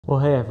Well,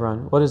 hey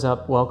everyone, what is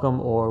up?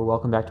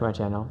 Welcome back to my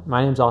channel.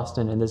 My name's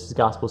Austin and this is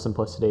Gospel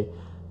Simplicity.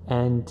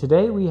 And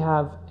today we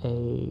have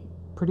a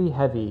pretty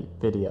heavy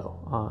video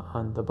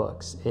on the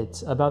books.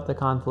 It's about the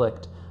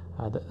conflict,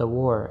 the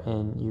war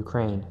in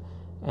Ukraine.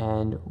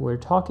 And we're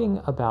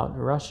talking about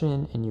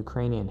Russian and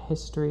Ukrainian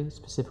history,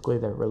 specifically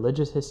their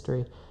religious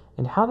history,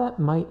 and how that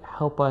might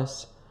help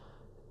us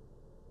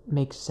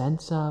make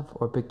sense of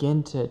or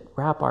begin to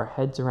wrap our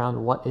heads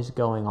around what is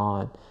going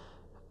on.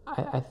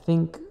 I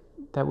think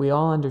that we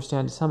all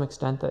understand to some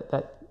extent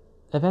that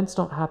events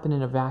don't happen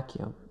in a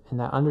vacuum, and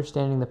that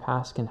understanding the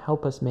past can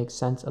help us make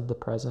sense of the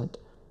present,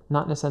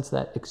 not in a sense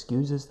that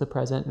excuses the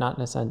present, not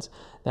in a sense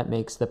that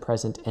makes the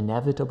present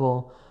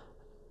inevitable,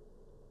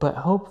 but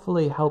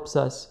hopefully helps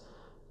us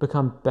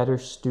become better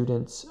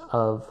students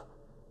of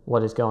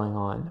what is going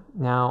on.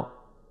 Now,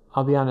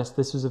 I'll be honest,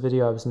 this was a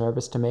video I was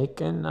nervous to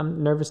make, and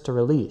I'm nervous to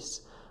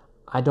release.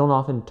 I don't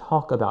often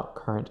talk about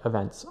current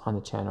events on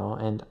the channel,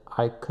 and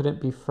I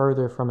couldn't be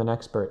further from an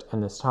expert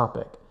in this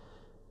topic.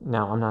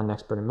 Now, I'm not an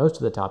expert in most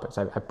of the topics.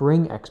 I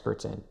bring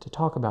experts in to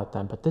talk about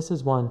them, but this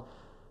is one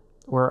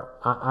where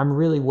I'm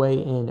really way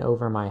in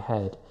over my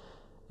head.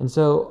 And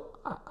so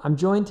I'm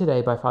joined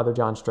today by Father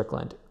John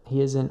Strickland.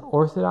 He is an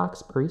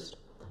Orthodox priest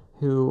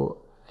who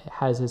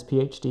has his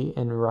PhD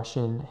in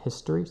Russian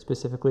history,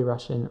 specifically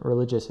Russian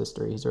religious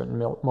history. He's written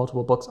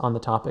multiple books on the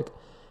topic,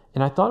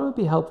 and I thought it would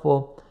be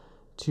helpful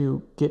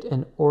to get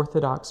an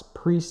Orthodox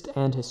priest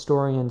and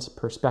historian's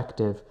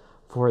perspective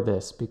for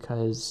this,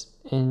 because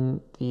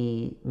in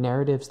the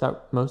narratives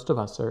that most of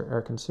us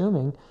are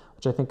consuming,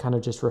 which I think kind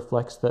of just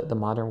reflects the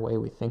modern way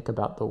we think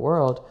about the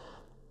world,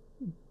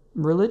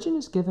 religion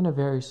is given a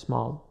very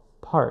small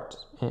part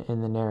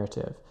in the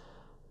narrative.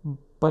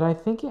 But I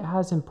think it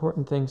has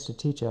important things to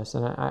teach us,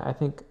 and I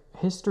think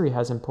history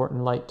has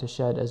important light to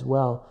shed as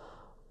well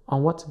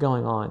on what's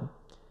going on.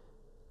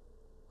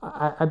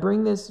 I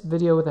bring this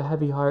video with a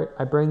heavy heart.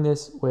 I bring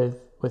this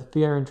with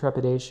fear and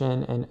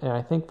trepidation, and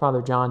I think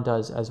Father John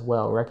does as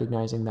well,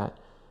 recognizing that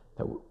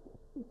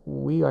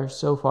we are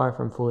so far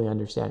from fully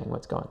understanding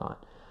what's going on.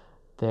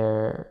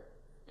 There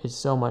is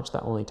so much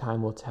that only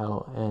time will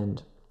tell,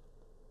 and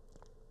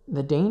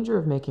the danger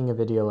of making a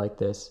video like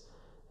this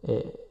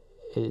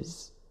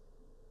is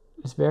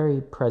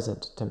very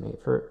present to me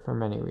for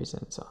many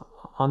reasons.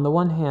 On the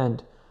one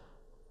hand,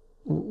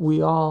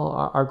 we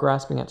all are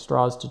grasping at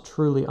straws to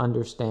truly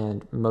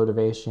understand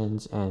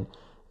motivations and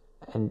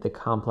the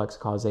complex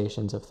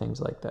causations of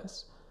things like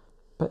this.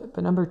 But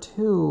number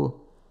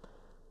two,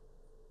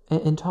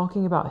 in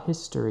talking about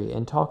history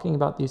and talking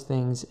about these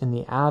things in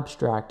the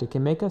abstract, it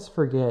can make us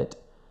forget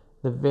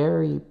the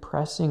very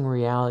pressing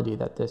reality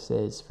that this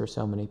is for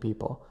so many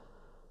people.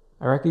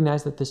 I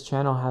recognize that this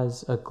channel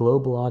has a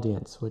global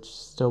audience, which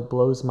still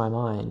blows my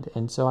mind.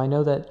 And so I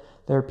know that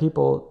there are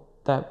people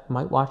that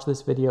might watch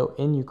this video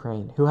in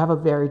Ukraine who have a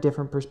very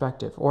different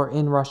perspective, or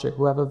in Russia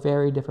who have a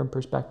very different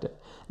perspective.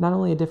 Not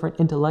only a different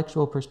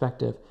intellectual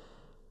perspective,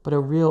 but a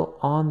real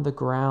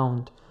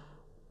on-the-ground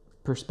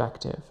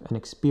perspective, an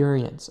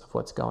experience of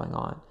what's going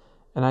on.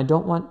 And I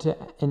don't want to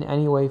in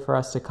any way for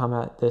us to come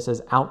at this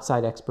as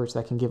outside experts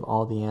that can give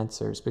all the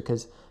answers,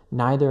 because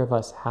neither of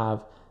us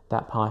have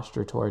that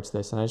posture towards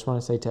this. And I just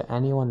want to say to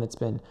anyone that's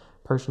been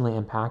personally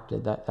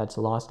impacted, that's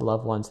lost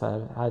loved ones, that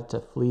have had to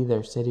flee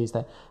their cities,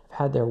 that have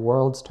had their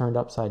worlds turned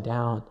upside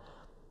down,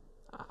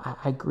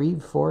 I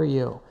grieve for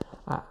you.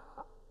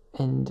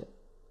 And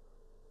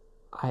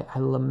I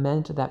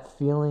lament that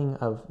feeling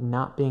of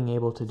not being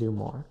able to do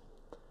more.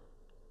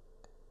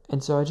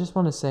 And so I just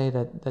want to say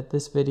that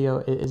this video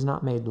is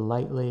not made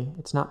lightly.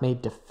 It's not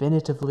made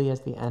definitively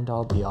as the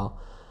end-all be-all.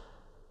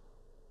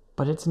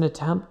 But it's an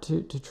attempt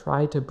to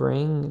try to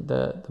bring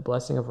the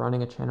blessing of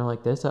running a channel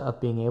like this, of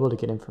being able to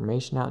get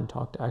information out and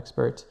talk to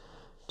experts,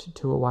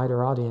 to a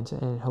wider audience,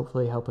 and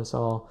hopefully help us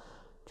all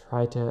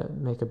try to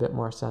make a bit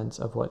more sense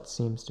of what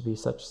seems to be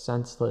such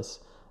senseless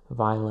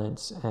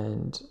violence.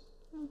 And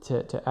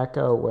to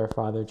echo where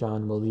Father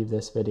John will leave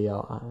this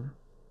video,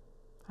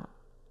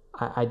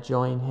 I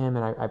join him,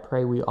 and I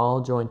pray we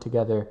all join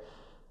together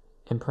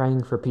in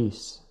praying for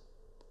peace.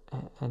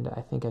 And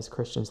I think as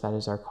Christians, that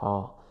is our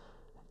call.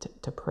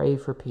 To pray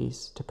for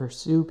peace, to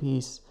pursue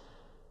peace,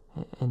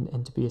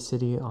 and to be a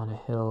city on a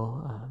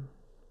hill.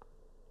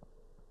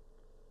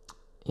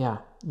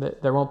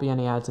 There won't be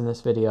any ads in this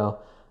video.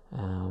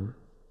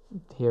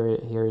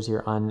 Here's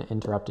your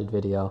uninterrupted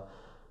video.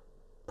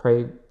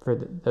 Pray for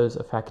those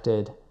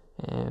affected,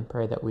 and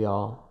pray that we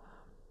all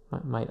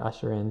might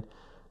usher in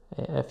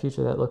a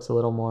future that looks a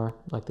little more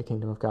like the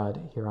kingdom of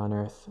God here on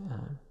earth.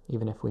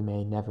 Even if we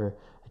may never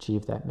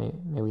achieve that, may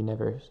we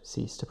never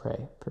cease to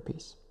pray for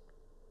peace.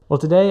 Well,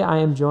 today I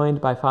am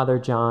joined by Father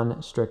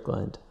John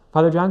Strickland.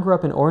 Father John grew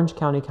up in Orange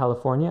County,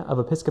 California, of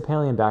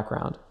Episcopalian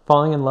background.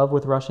 Falling in love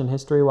with Russian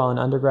history while an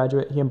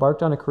undergraduate, he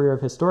embarked on a career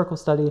of historical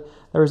study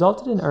that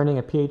resulted in earning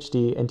a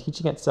PhD and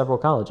teaching at several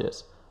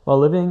colleges. While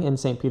living in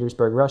St.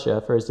 Petersburg,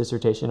 Russia, for his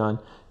dissertation on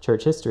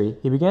church history,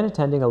 he began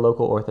attending a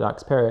local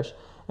Orthodox parish,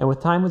 and with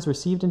time was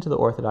received into the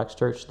Orthodox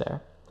Church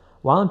there.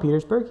 While in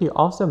Petersburg, he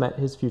also met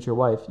his future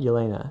wife,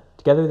 Yelena.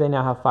 Together they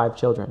now have 5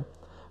 children.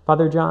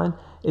 Father John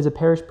is a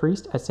parish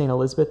priest at St.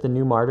 Elizabeth the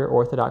New Martyr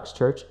Orthodox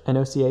Church, an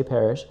OCA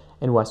parish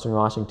in Western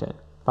Washington.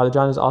 Father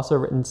John has also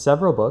written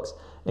several books,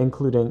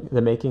 including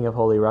The Making of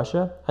Holy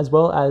Russia, as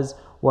well as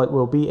what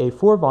will be a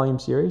 4-volume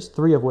series,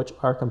 3 of which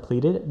are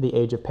completed: The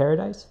Age of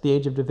Paradise, The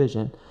Age of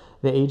Division,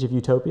 The Age of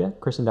Utopia,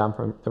 Christendom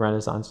from the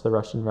Renaissance to the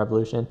Russian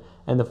Revolution,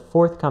 and the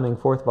forthcoming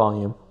 4th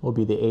volume will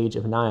be The Age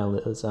of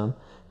Nihilism,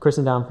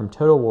 Christendom from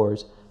Total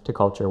Wars to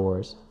Culture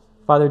Wars.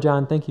 Father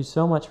John, thank you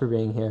so much for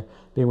being here,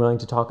 being willing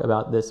to talk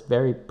about this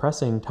very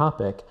pressing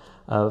topic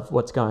of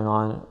what's going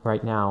on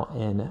right now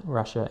in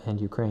Russia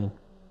and Ukraine.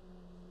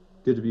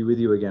 Good to be with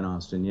you again,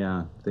 Austin.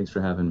 Yeah, thanks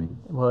for having me.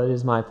 Well, it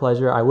is my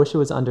pleasure. I wish it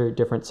was under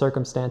different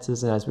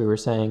circumstances, and as we were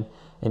saying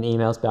in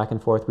emails back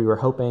and forth, we were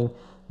hoping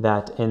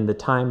that in the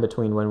time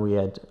between when we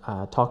had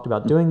talked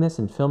about doing this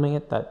and filming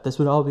it, that this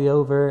would all be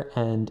over,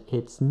 and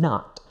it's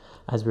not.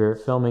 As we're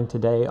filming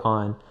today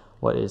on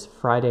what is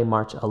Friday,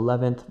 March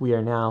 11th, we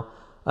are now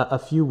a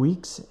few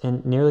weeks,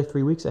 and nearly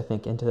 3 weeks, I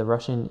think, into the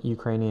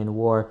Russian-Ukrainian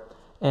war.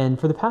 And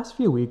for the past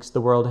few weeks,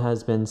 the world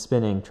has been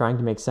spinning, trying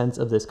to make sense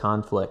of this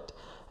conflict.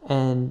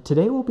 And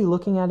today we'll be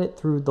looking at it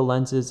through the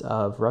lenses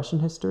of Russian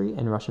history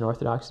and Russian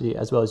Orthodoxy,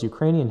 as well as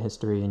Ukrainian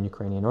history and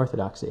Ukrainian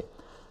Orthodoxy.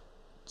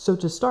 So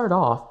to start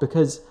off,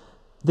 because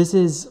this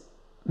is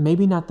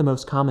maybe not the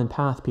most common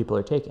path people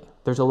are taking.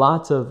 There's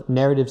lots of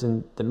narratives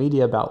in the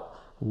media about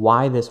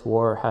why this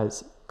war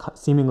has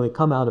seemingly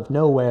come out of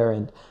nowhere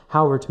and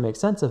how we're to make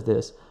sense of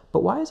this.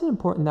 But why is it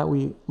important that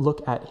we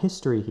look at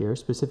history here,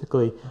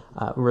 specifically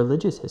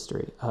religious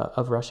history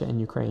of Russia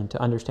and Ukraine,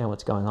 to understand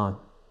what's going on?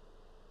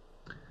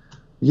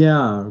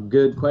 Yeah,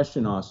 good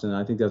question, Austin.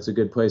 I think that's a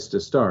good place to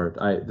start.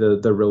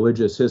 The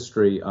religious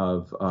history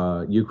of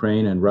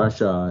Ukraine and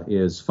Russia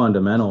is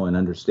fundamental in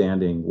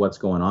understanding what's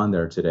going on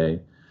there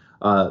today.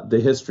 The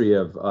history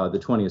of the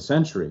 20th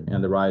century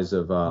and the rise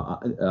of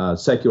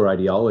secular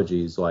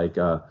ideologies like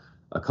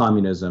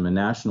communism and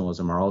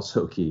nationalism are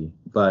also key.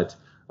 But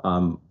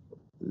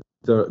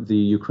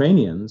the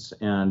Ukrainians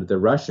and the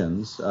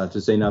Russians,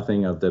 to say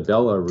nothing of the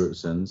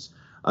Belarusians,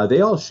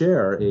 they all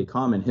share a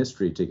common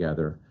history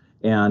together.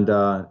 And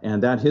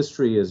that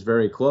history is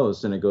very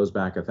close, and it goes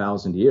back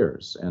 1,000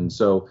 years. And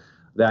so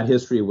that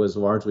history was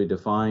largely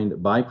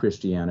defined by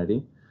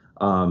Christianity.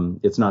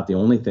 It's not the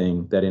only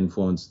thing that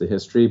influenced the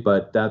history,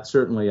 but that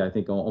certainly, I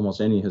think almost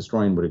any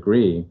historian would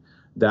agree,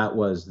 that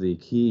was the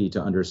key to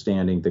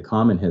understanding the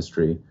common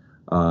history.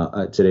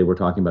 Today we're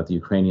talking about the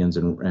Ukrainians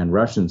and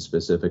Russians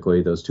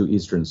specifically, those two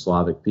Eastern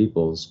Slavic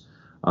peoples.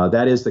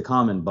 That is the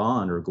common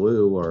bond or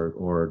glue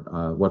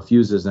or what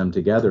fuses them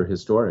together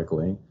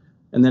historically.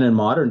 And then in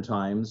modern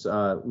times,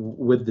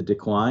 with the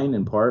decline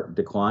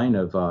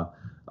of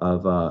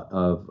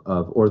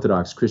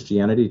Orthodox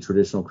Christianity,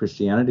 traditional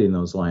Christianity in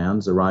those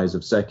lands, the rise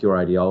of secular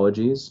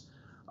ideologies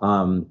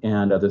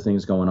and other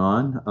things going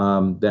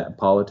on, that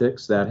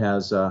politics,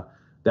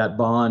 that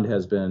bond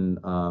has been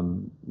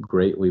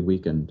greatly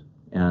weakened.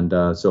 And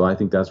so I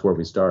think that's where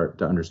we start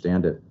to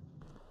understand it.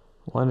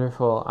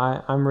 Wonderful.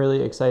 I'm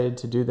really excited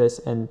to do this.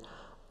 And,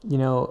 you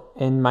know,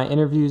 in my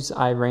interviews,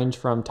 I range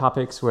from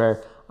topics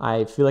where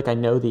I feel like I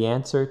know the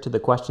answer to the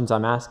questions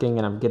I'm asking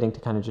and I'm getting to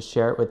kind of just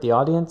share it with the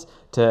audience,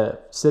 to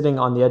sitting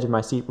on the edge of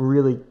my seat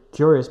really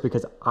curious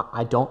because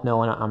I don't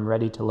know and I'm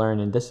ready to learn.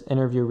 And this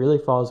interview really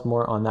falls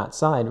more on that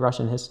side.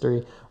 Russian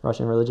history,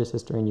 Russian religious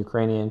history, and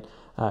Ukrainian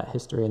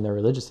history and their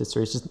religious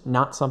history is just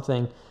not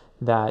something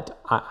that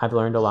I've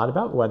learned a lot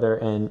about, whether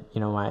in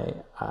my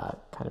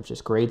kind of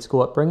just grade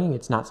school upbringing.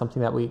 It's not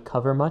something that we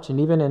cover much. And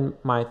even in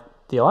my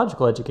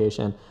theological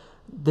education,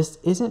 this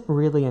isn't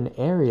really an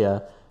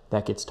area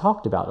that gets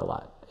talked about a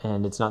lot.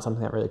 And it's not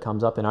something that really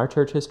comes up in our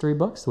church history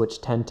books, which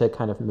tend to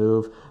kind of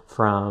move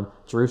from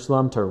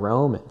Jerusalem to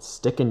Rome and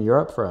stick in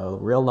Europe for a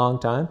real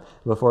long time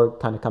before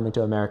kind of coming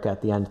to America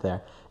at the end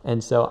there.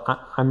 And so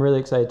I'm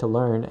really excited to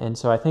learn. And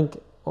so I think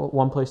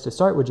one place to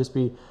start would just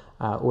be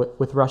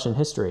with Russian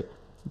history,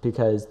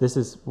 because this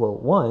is, well,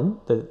 one,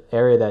 the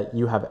area that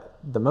you have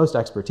the most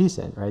expertise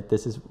in, right?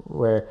 This is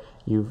where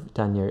you've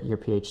done your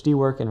PhD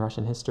work in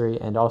Russian history,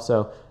 and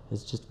also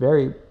is just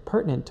very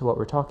pertinent to what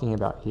we're talking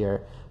about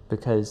here,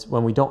 because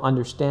when we don't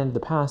understand the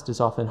past,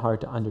 it's often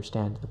hard to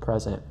understand the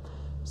present.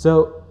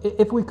 So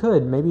if we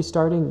could, maybe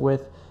starting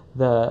with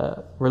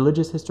the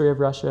religious history of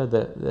Russia,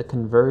 the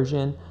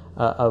conversion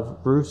of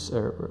Rus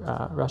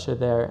or Russia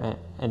there,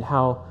 and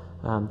how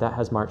that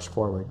has marched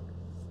forward.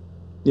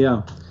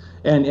 Yeah.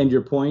 And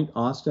your point,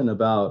 Austin,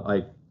 about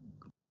like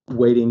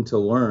waiting to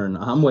learn,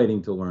 I'm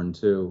waiting to learn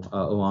too,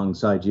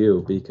 alongside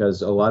you,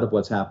 because a lot of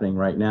what's happening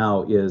right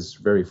now is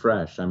very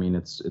fresh. I mean,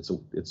 it's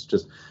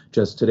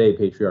just today,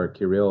 Patriarch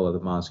Kirill, the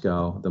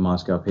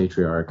Moscow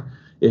Patriarch,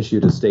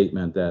 issued a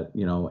statement that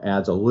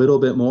adds a little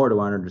bit more to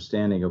our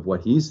understanding of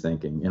what he's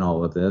thinking in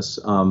all of this.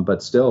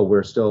 But still,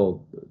 we're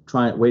still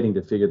waiting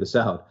to figure this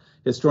out.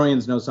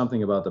 Historians know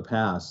something about the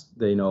past;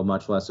 they know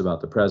much less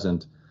about the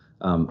present.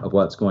 Of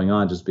what's going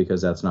on, just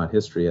because that's not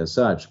history as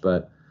such.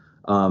 But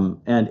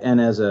And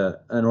as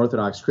an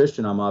Orthodox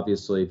Christian, I'm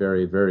obviously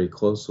very, very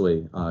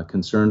closely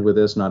concerned with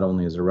this, not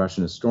only as a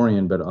Russian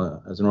historian, but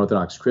as an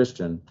Orthodox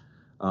Christian.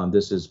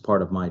 This is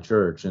part of my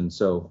church. And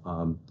so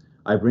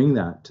I bring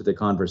that to the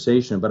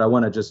conversation. But I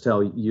want to just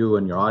tell you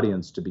and your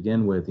audience to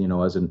begin with,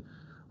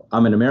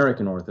 I'm an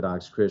American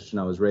Orthodox Christian.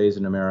 I was raised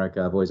in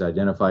America. I've always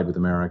identified with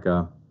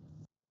America.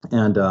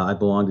 And I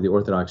belong to the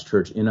Orthodox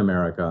Church in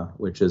America,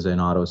 which is an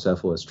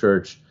autocephalous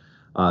church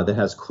that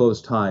has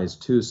close ties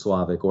to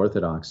Slavic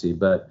Orthodoxy,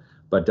 but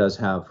does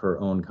have her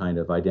own kind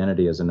of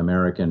identity as an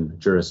American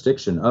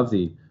jurisdiction of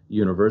the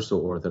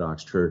Universal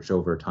Orthodox Church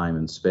over time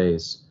and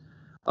space.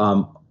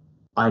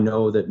 I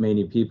know that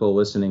many people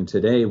listening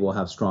today will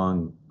have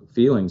strong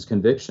feelings,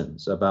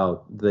 convictions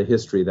about the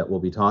history that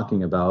we'll be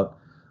talking about.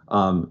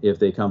 If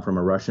they come from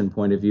a Russian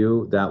point of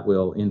view, that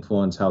will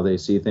influence how they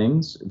see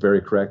things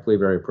very correctly,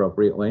 very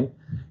appropriately.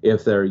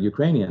 If they're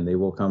Ukrainian, they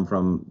will come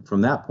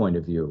from that point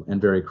of view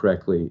and very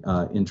correctly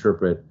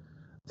interpret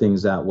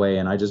things that way.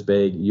 And I just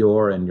beg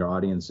your and your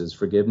audience's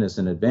forgiveness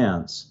in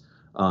advance,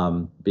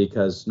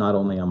 because not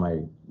only am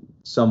I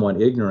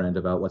somewhat ignorant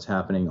about what's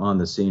happening on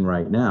the scene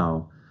right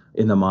now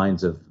in the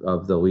minds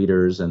of the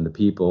leaders and the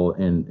people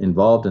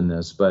involved in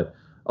this, but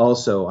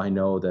also I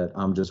know that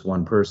I'm just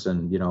one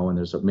person, and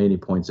there's many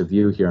points of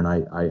view here, and I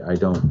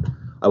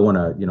want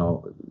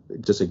to,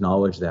 just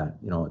acknowledge that,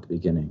 at the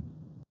beginning.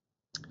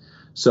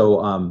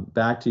 So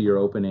back to your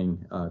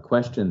opening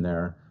question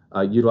there,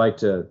 you'd like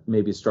to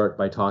maybe start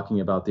by talking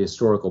about the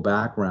historical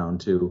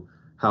background to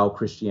how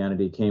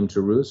Christianity came to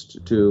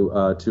roost to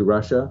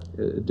Russia.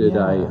 Did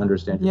I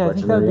understand your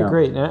question? I think that would be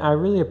great. And I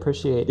really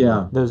appreciate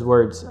those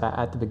words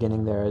at the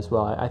beginning there as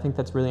well. I think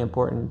that's really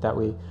important that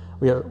we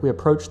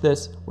approach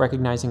this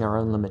recognizing our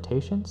own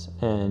limitations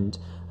and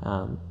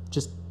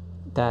just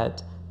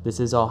that this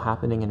is all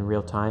happening in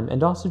real time,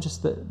 and also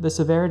just the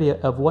severity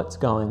of what's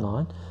going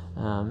on.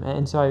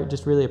 And so I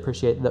just really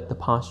appreciate the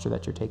posture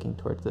that you're taking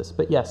towards this.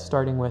 But yes,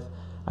 starting with,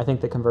 I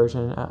think the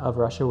conversion of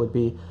Russia would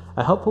be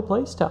a helpful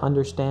place to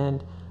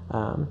understand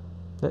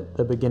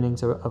the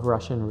beginnings of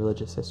Russian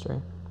religious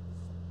history.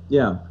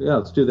 Yeah,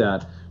 let's do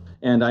that.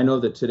 And I know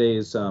that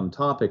today's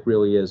topic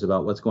really is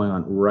about what's going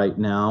on right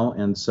now.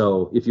 And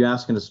so if you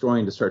ask an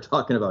historian to start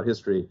talking about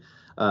history,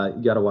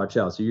 you got to watch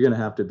out. So you're going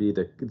to have to be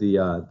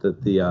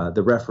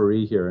the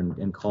referee here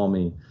and call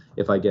me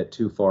if I get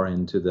too far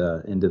into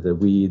the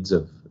weeds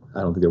of,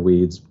 I don't think they're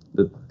weeds,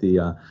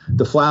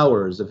 the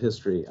flowers of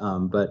history.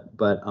 But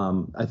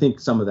I think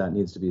some of that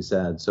needs to be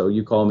said. So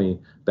you call me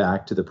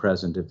back to the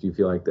present if you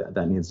feel like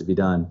that needs to be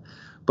done.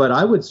 But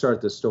I would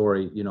start the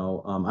story,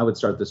 I would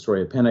start the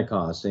story of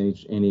Pentecost.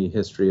 Any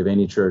history of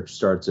any church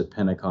starts at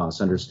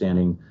Pentecost,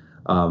 understanding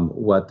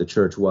what the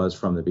church was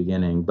from the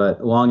beginning.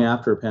 But long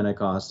after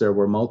Pentecost, there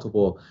were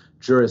multiple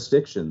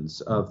jurisdictions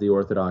of the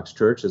Orthodox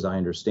Church, as I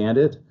understand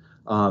it.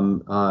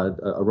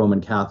 A Roman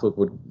Catholic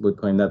would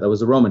claim that was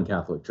the Roman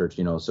Catholic Church,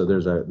 so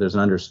there's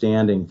an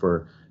understanding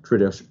for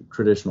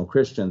traditional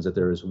Christians that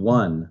there is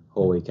one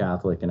Holy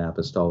Catholic and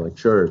Apostolic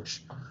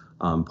Church,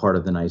 part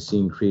of the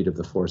Nicene Creed of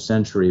the 4th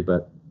century,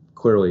 but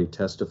clearly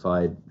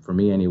testified, for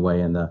me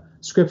anyway, in the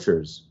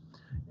scriptures,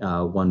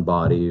 one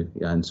body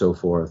and so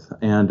forth.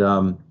 And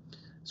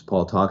as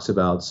Paul talks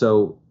about,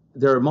 so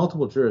there are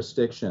multiple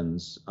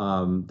jurisdictions.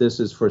 This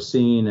is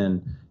foreseen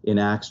in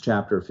Acts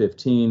chapter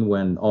 15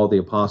 when all the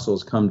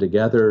apostles come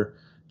together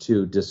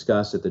to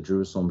discuss at the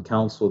Jerusalem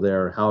Council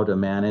there how to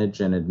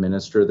manage and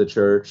administer the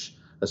church,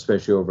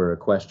 especially over a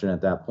question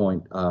at that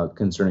point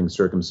concerning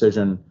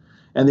circumcision.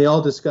 And they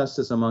all discuss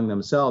this among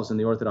themselves, and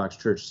the Orthodox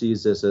Church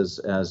sees this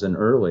as an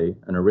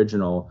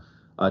original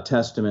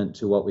testament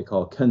to what we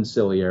call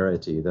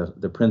conciliarity,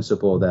 the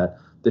principle that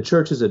the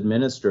church is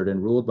administered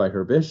and ruled by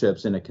her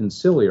bishops in a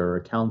conciliar or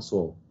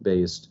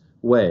council-based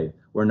way,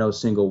 where no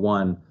single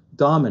one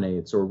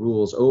dominates or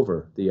rules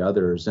over the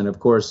others. And of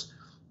course,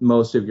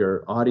 most of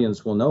your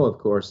audience will know, of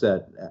course,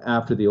 that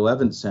after the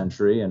 11th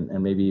century, and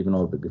maybe even a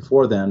little bit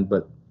before then,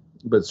 but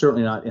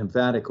certainly not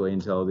emphatically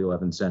until the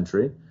 11th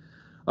century,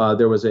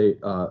 there was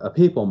a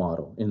papal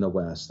model in the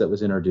West that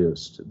was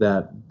introduced,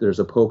 that there's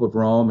a Pope of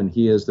Rome, and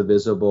he is the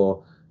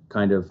visible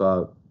kind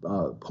of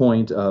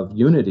point of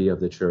unity of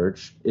the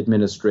church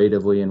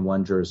administratively in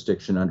one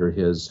jurisdiction under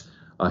his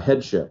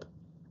headship.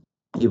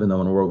 Even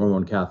though a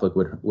Roman Catholic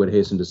would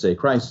hasten to say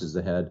Christ is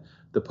the head,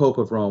 the Pope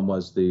of Rome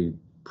was the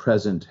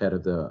present head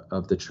of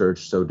the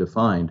church, so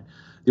defined.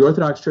 The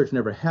Orthodox Church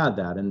never had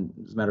that, and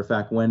as a matter of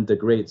fact, when the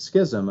Great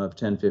Schism of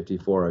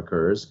 1054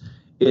 occurs,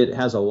 it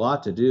has a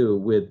lot to do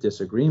with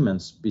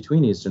disagreements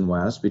between East and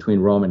West, between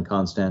Rome and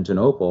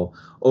Constantinople,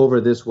 over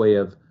this way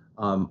of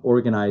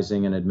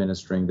organizing and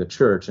administering the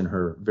church in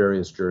her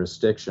various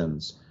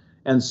jurisdictions.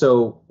 And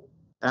so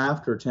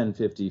after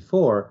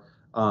 1054,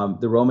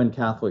 the Roman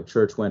Catholic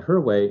Church went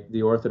her way.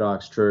 The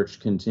Orthodox Church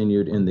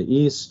continued in the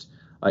East,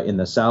 in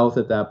the South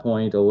at that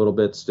point, a little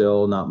bit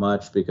still, not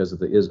much because of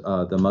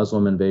the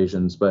Muslim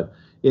invasions, but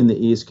in the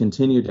East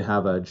continued to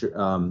have a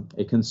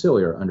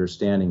conciliar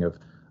understanding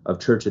of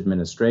church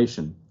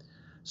administration.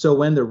 So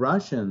when the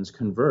Russians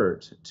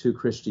convert to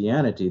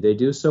Christianity, they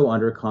do so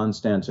under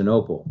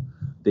Constantinople,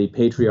 the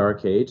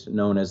patriarchate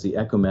known as the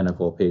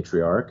Ecumenical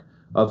Patriarch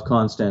of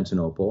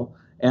Constantinople.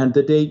 And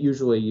the date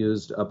usually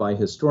used by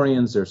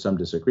historians, there's some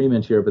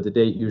disagreement here, but the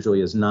date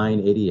usually is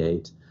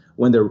 988,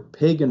 when the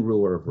pagan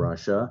ruler of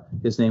Russia,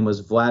 his name was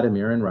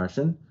Vladimir in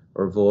Russian,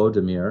 or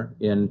Volodymyr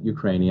in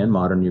Ukrainian,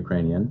 modern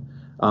Ukrainian.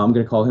 I'm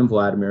going to call him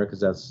Vladimir because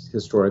that's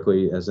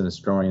historically, as an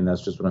historian,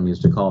 that's just what I'm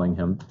used to calling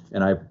him.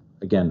 And I,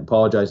 again,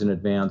 apologize in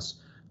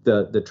advance.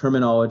 The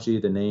terminology,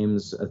 the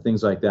names,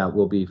 things like that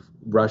will be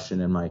Russian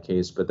in my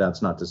case, but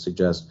that's not to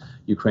suggest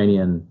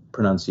Ukrainian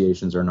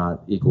pronunciations are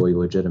not equally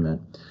legitimate.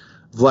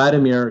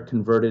 Vladimir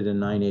converted in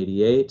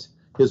 988.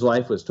 His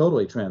life was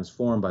totally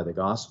transformed by the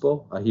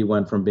gospel. He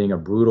went from being a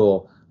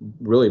brutal,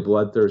 really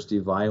bloodthirsty,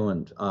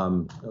 violent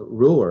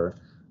ruler,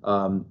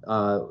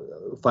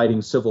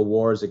 fighting civil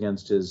wars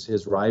against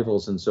his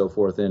rivals and so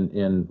forth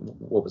in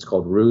what was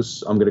called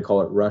Rus. I'm going to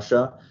call it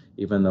Russia,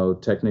 even though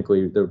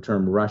technically the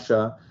term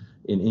Russia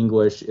in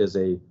English is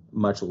a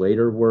much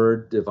later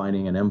word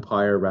defining an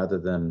empire rather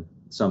than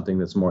something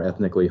that's more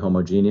ethnically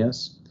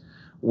homogeneous.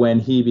 When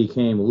he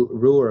became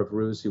ruler of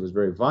Rus, he was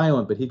very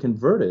violent, but he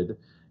converted,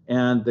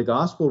 and the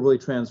gospel really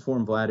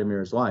transformed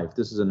Vladimir's life.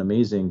 This is an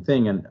amazing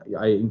thing, and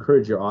I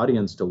encourage your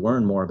audience to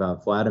learn more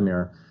about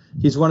Vladimir.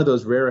 He's one of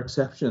those rare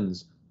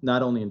exceptions,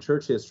 not only in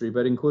church history,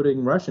 but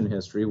including Russian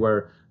history,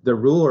 where the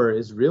ruler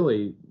is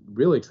really,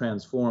 really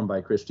transformed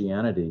by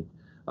Christianity.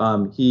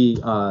 He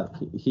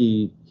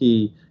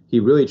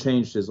really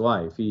changed his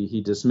life.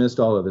 He dismissed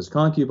all of his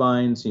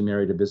concubines. He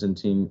married a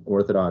Byzantine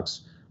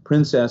Orthodox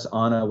princess.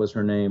 Anna was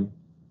her name.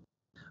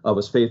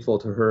 Was faithful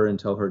to her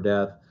until her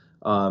death.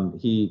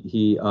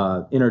 He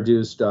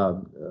introduced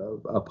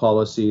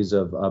policies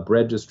of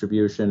bread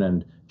distribution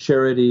and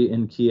charity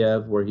in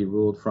Kiev, where he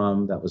ruled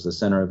from. That was the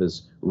center of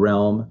his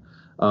realm.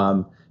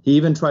 He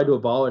even tried to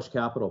abolish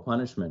capital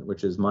punishment,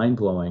 which is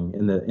mind-blowing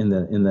in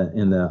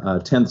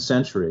the 10th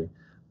century.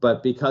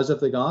 But because of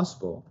the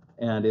gospel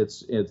and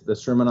it's the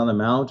Sermon on the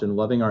Mount and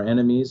loving our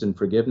enemies and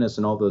forgiveness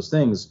and all those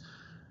things,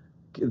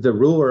 the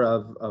ruler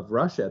of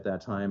Russia at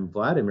that time,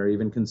 Vladimir,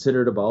 even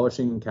considered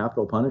abolishing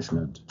capital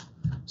punishment.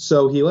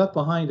 So he left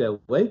behind a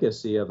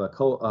legacy of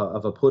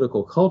a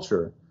political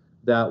culture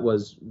that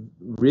was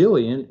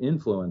really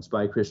influenced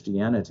by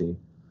Christianity.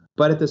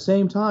 But at the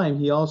same time,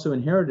 he also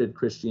inherited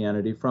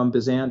Christianity from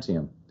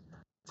Byzantium,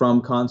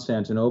 from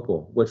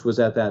Constantinople, which was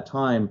at that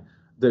time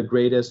the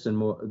greatest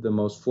and the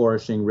most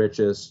flourishing,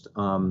 richest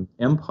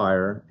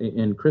empire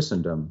in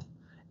Christendom.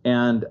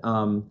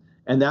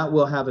 And that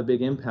will have a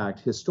big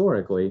impact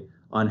historically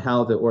on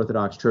how the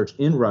Orthodox Church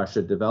in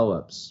Russia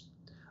develops.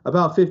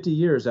 About 50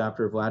 years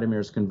after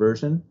Vladimir's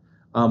conversion,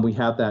 we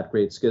have that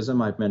great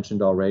schism I've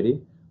mentioned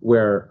already,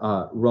 where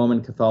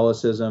Roman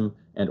Catholicism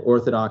and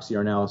Orthodoxy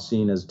are now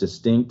seen as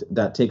distinct.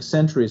 That takes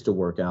centuries to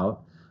work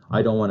out.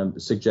 I don't want to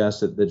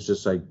suggest that it's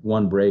just like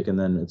one break and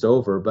then it's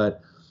over,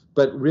 but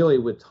really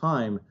with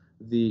time,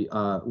 the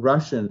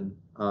Russian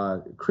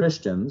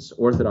Christians,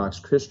 Orthodox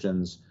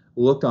Christians,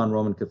 looked on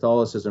Roman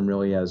Catholicism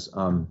really as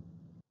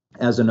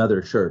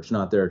another church,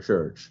 not their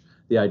church.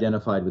 They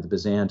identified with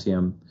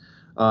Byzantium.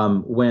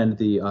 When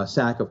the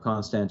sack of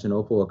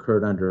Constantinople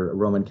occurred under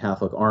Roman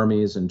Catholic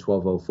armies in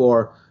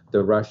 1204,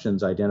 the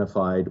Russians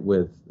identified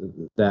with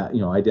that,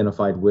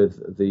 identified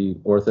with the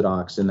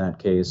Orthodox in that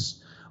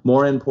case.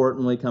 More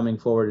importantly, coming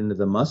forward into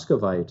the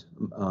Muscovite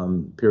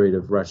period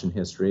of Russian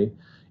history,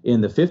 in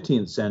the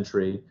 15th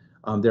century,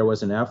 there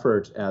was an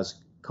effort as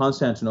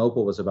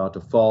Constantinople was about to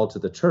fall to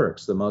the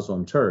Turks, the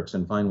Muslim Turks,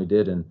 and finally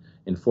did in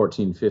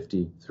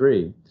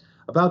 1453.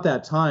 About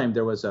that time,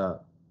 there was a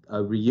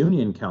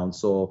reunion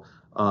council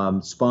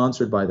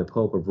sponsored by the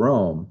Pope of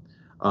Rome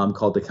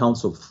called the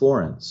Council of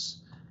Florence.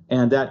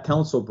 And that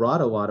council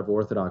brought a lot of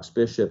Orthodox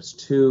bishops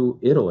to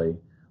Italy,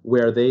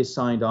 where they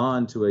signed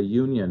on to a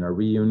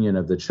reunion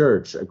of the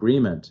church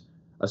agreement,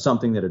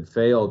 something that had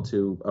failed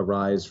to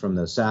arise from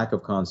the sack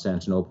of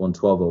Constantinople in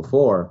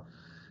 1204.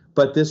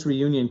 But this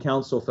reunion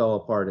council fell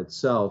apart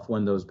itself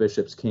when those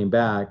bishops came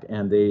back,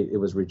 and it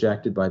was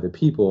rejected by the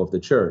people of the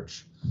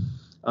church.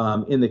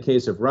 In the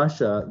case of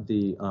Russia,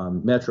 the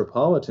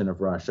Metropolitan of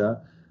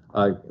Russia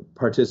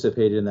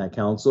participated in that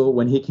council.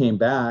 When he came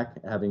back,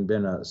 having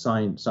been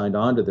signed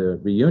on to the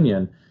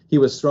reunion, he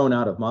was thrown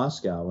out of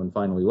Moscow and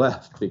finally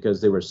left because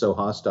they were so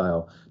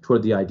hostile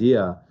toward the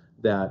idea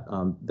that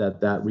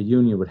that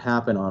reunion would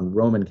happen on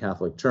Roman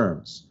Catholic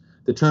terms.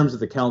 The terms of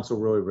the council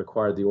really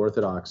required the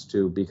Orthodox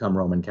to become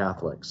Roman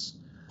Catholics.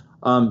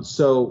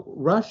 So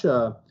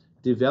Russia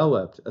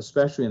developed,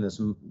 especially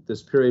in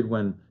this period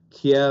when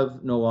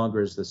Kiev no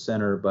longer is the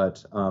center,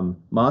 but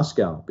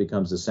Moscow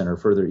becomes the center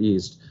further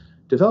east,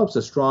 develops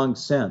a strong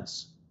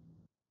sense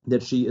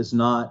that she is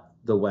not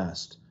the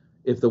West,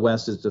 if the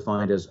West is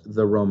defined as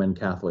the Roman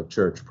Catholic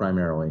Church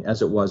primarily,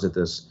 as it was at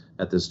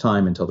this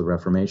time until the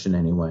Reformation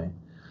anyway.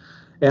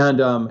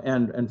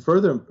 And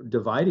further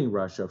dividing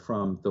Russia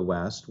from the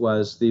West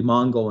was the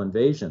Mongol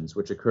invasions,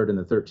 which occurred in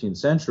the 13th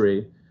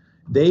century.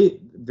 They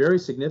very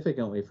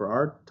significantly for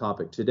our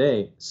topic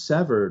today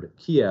severed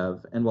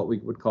Kiev and what we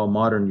would call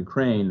modern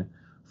Ukraine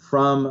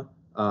from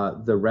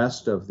the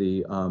rest of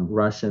the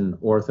Russian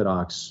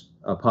Orthodox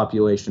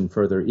population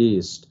further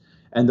east.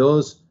 And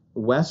those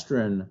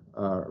Western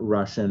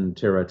Russian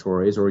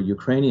territories, or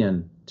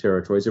Ukrainian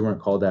territories, they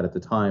weren't called that at the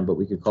time, but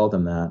we could call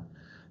them that,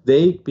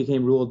 they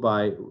became ruled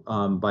by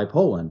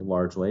Poland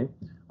largely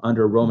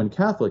under Roman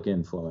Catholic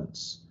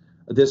influence.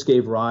 This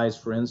gave rise,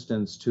 for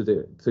instance, to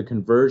the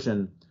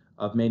conversion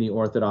of many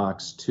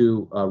Orthodox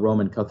to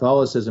Roman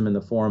Catholicism in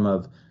the form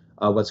of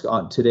what's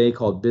today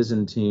called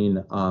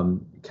Byzantine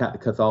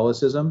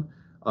Catholicism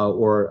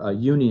or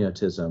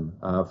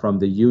Uniatism from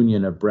the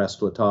Union of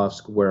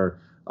Brest-Litovsk, where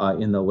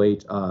in the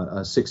late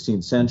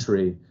 16th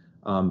century,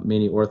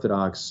 many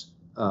Orthodox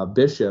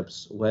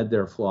bishops led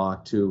their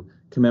flock to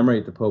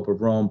commemorate the Pope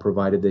of Rome,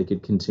 provided they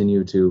could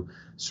continue to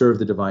serve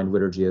the divine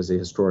liturgy as they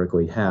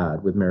historically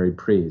had with married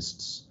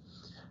priests.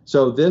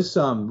 So this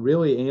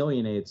really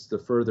alienates the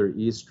further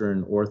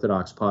Eastern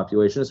Orthodox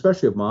population,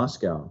 especially of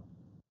Moscow,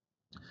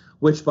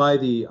 which by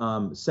the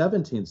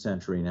 17th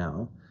century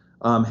now,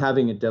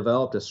 having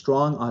developed a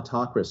strong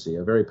autocracy,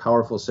 a very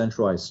powerful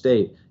centralized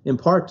state, in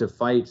part to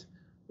fight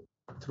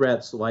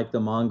threats like the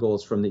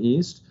Mongols from the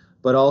east,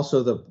 but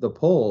also the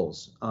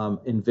Poles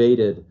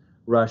invaded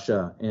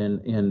Russia in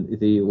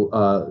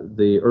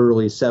the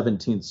early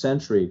 17th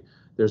century.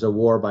 There's a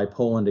war by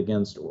Poland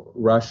against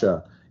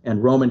Russia.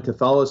 And Roman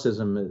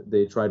Catholicism,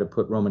 they try to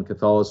put Roman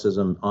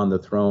Catholicism on the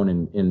throne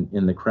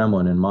in the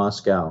Kremlin in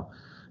Moscow.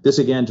 This,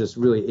 again, just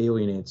really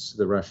alienates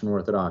the Russian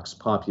Orthodox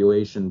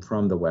population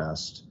from the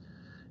West.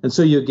 And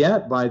so you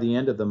get, by the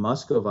end of the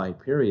Muscovite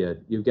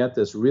period, you get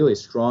this really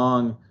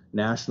strong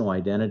national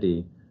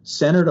identity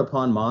centered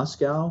upon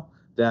Moscow,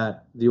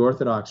 that the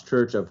Orthodox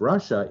Church of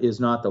Russia is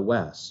not the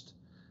West,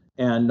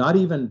 and not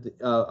even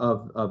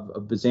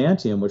of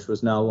Byzantium, which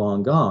was now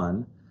long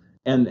gone.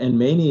 And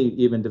many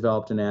even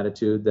developed an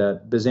attitude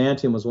that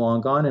Byzantium was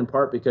long gone, in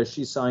part because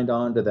she signed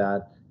on to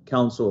that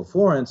Council of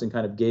Florence and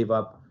kind of gave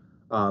up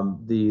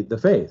the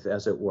faith,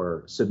 as it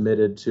were,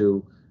 submitted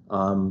to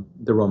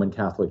the Roman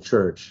Catholic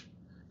Church.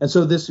 And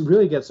so this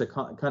really gets a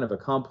kind of a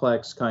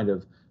complex kind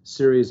of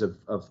series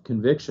of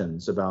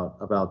convictions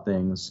about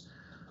things.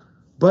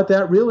 But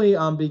that really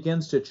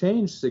begins to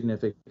change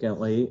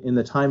significantly in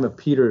the time of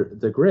Peter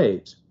the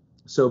Great.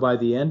 So by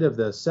the end of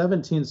the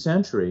 17th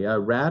century, a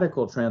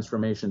radical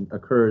transformation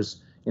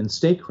occurs in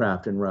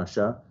statecraft in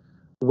Russia,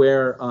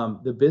 where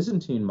the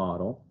Byzantine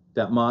model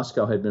that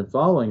Moscow had been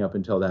following up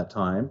until that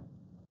time,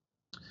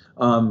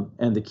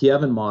 and the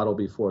Kievan model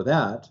before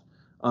that,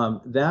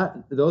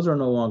 those are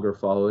no longer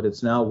followed.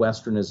 It's now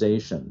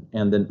Westernization,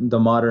 and the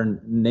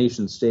modern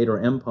nation state or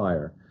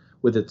empire,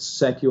 with its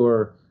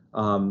secular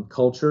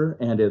culture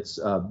and its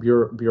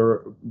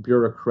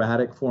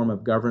bureaucratic form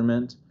of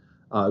government,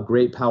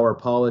 great power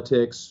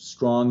politics,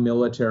 strong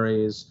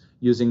militaries,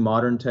 using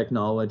modern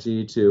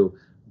technology to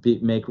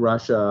make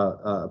Russia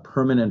a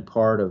permanent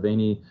part of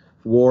any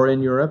war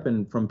in Europe.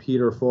 And from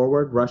Peter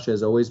forward, Russia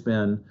has always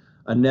been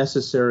a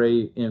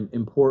necessary,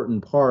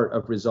 important part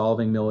of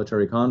resolving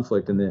military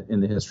conflict in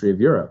the history of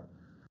Europe,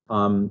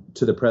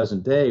 to the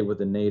present day with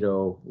the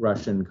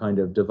NATO-Russian kind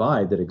of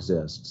divide that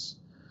exists.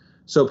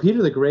 So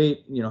Peter the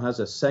Great, has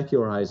a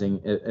secularizing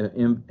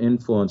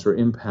influence or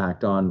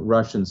impact on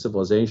Russian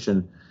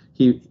civilization.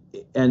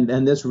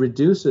 And this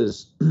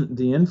reduces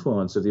the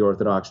influence of the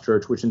Orthodox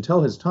Church, which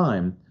until his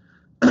time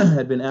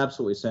had been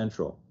absolutely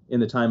central. In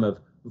the time of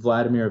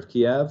Vladimir of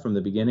Kiev, from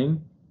the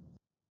beginning,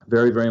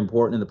 very, very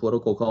important in the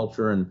political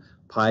culture and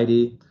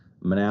piety,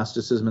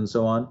 monasticism, and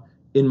so on.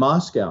 In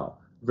Moscow,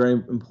 very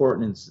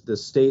important in the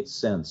state's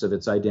sense of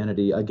its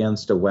identity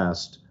against a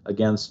West,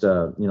 against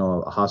a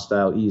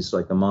hostile East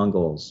like the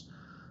Mongols.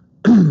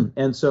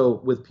 And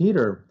so with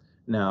Peter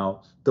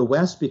now, the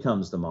West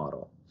becomes the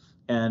model.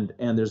 And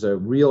there's a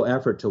real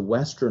effort to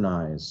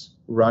Westernize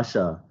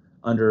Russia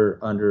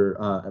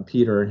under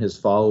Peter and his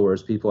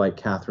followers, people like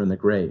Catherine the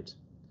Great.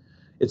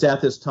 It's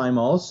at this time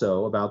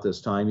also, about this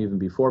time, even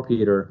before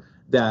Peter,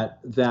 that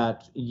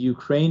those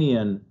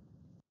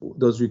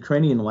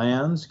Ukrainian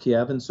lands,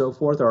 Kiev and so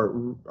forth,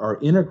 are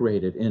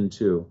integrated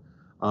into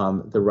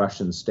the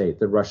Russian state,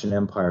 the Russian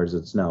Empire, as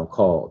it's now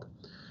called.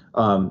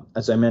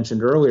 As I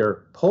mentioned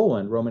earlier,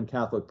 Poland, Roman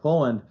Catholic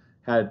Poland,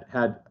 had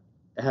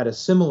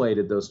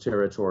assimilated those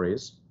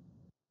territories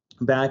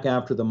back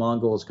after the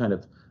Mongols kind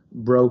of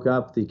broke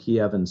up the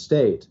Kievan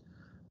state.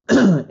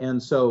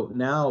 And so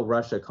now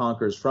Russia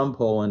conquers from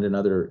Poland and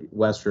other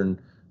Western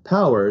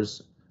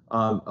powers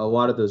a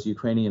lot of those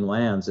Ukrainian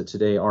lands that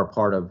today are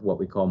part of what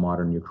we call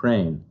modern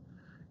Ukraine.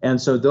 And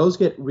so those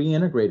get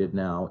reintegrated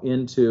now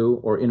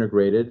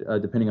integrated,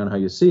 depending on how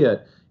you see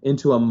it,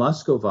 into a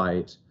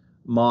Muscovite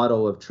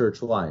model of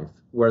church life,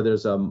 where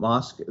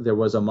there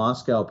was a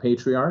Moscow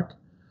patriarch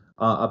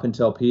up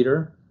until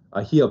Peter.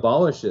 He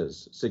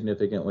abolishes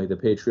significantly the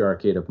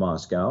Patriarchate of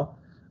Moscow,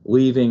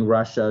 leaving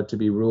Russia to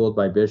be ruled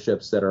by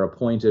bishops that are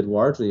appointed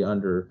largely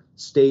under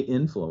state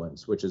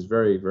influence, which is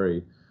very,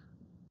 very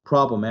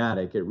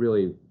problematic. It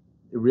really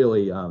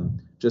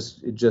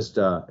just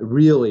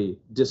really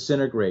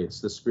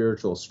disintegrates the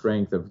spiritual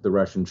strength of the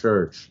Russian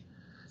Church.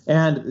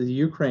 And the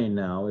Ukraine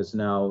now is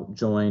now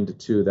joined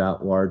to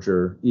that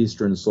larger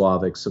Eastern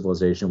Slavic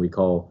civilization we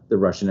call the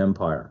Russian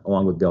Empire,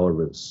 along with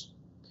Belarus.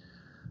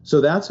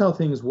 So that's how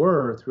things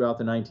were throughout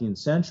the 19th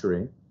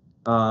century,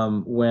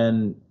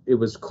 when it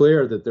was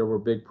clear that there were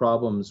big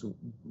problems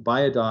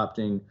by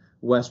adopting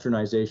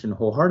Westernization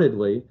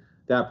wholeheartedly.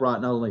 That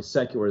brought not only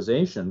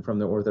secularization from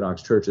the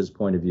Orthodox Church's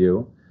point of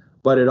view,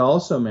 but it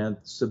also meant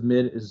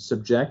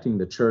subjecting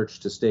the church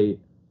to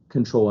state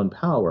control and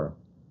power.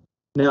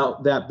 Now,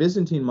 that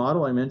Byzantine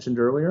model I mentioned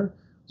earlier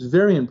is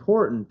very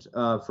important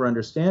for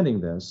understanding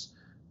this.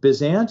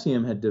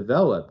 Byzantium had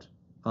developed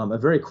a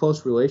very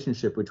close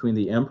relationship between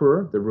the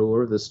emperor, the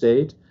ruler of the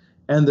state,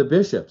 and the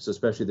bishops,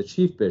 especially the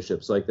chief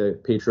bishops, like the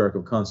Patriarch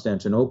of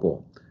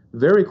Constantinople.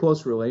 Very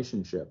close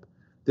relationship.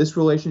 This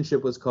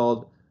relationship was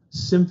called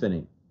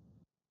symphony,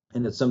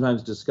 and it's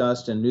sometimes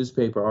discussed in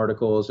newspaper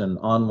articles and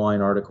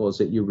online articles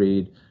that you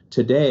read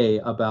today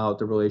about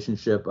the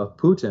relationship of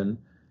Putin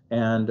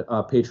and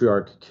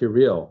Patriarch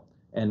Kirill.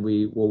 And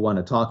we will want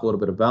to talk a little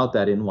bit about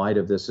that in light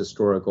of this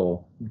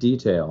historical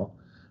detail.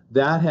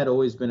 That had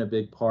always been a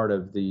big part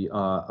of the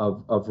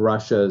of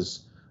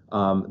Russia's,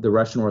 the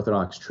Russian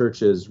Orthodox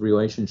Church's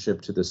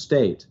relationship to the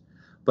state.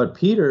 But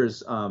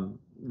Peter's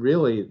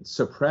really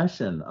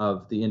suppression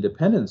of the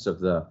independence of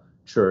the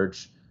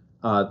church,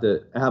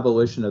 the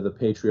abolition of the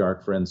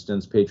patriarch, for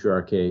instance,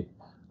 patriarchate,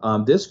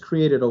 this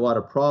created a lot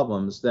of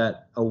problems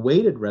that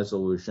awaited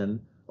resolution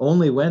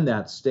only when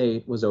that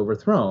state was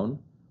overthrown,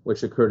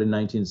 which occurred in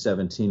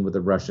 1917 with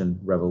the Russian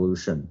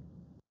Revolution.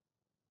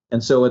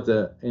 And so in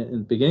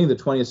the beginning of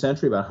the 20th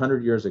century, about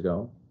 100 years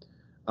ago,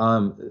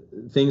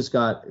 things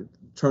got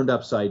turned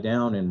upside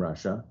down in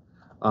Russia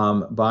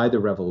by the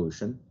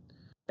revolution.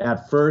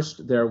 At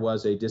first, there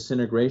was a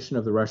disintegration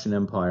of the Russian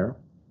Empire.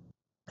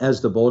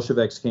 As the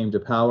Bolsheviks came to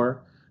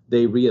power,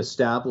 they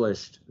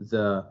reestablished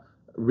the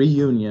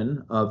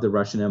reunion of the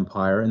Russian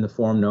Empire in the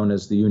form known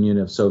as the Union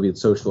of Soviet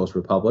Socialist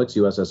Republics,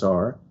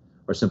 USSR,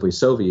 or simply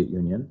Soviet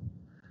Union.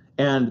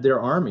 And their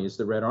armies,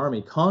 the Red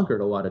Army,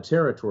 conquered a lot of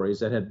territories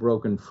that had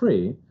broken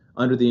free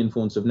under the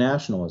influence of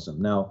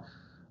nationalism. Now,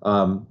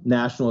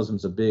 nationalism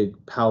is a big,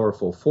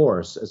 powerful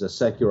force as a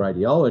secular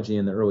ideology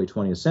in the early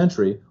 20th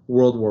century.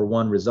 World War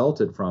I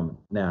resulted from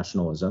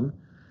nationalism.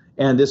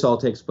 And this all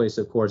takes place,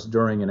 of course,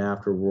 during and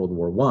after World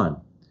War I.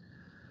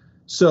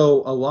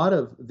 So a lot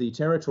of the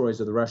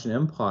territories of the Russian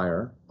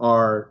Empire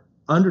are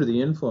under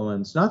the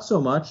influence, not so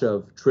much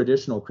of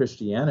traditional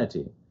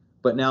Christianity,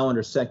 but now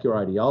under secular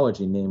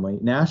ideology, namely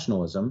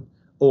nationalism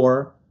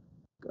or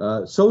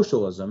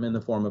socialism in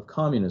the form of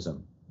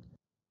communism.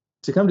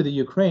 To come to the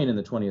Ukraine in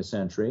the 20th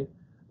century,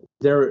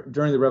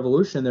 during the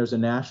revolution, there's a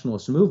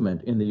nationalist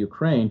movement in the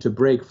Ukraine to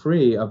break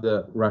free of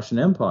the Russian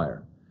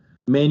Empire.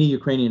 Many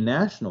Ukrainian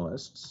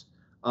nationalists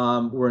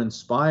were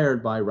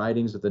inspired by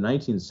writings of the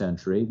 19th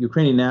century.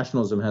 Ukrainian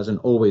nationalism hasn't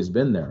always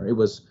been there. It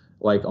was,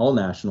 like all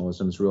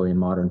nationalisms really in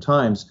modern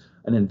times,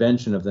 an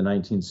invention of the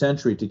 19th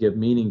century to give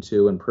meaning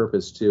to and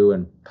purpose to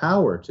and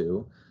power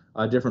to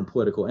different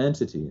political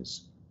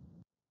entities,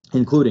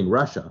 including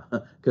Russia,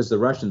 because the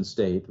Russian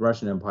state,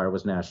 Russian Empire,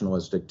 was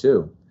nationalistic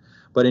too.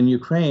 But in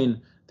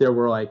Ukraine, there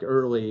were like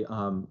early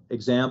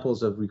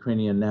examples of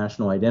Ukrainian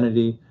national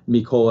identity.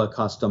 Mykola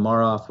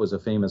Kostomarov was a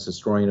famous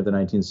historian of the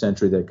 19th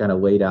century that kind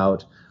of laid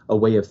out a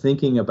way of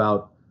thinking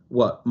about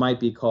what might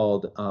be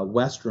called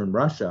Western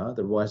Russia,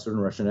 the Western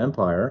Russian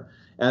Empire,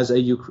 as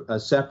a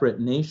separate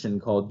nation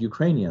called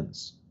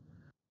Ukrainians.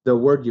 The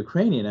word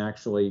Ukrainian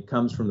actually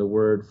comes from the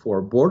word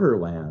for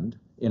borderland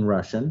in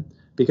Russian,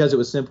 because it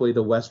was simply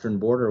the western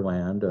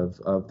borderland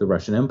of the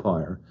Russian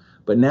Empire.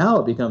 But now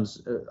it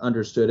becomes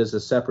understood as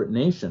a separate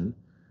nation.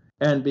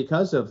 And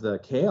because of the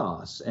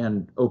chaos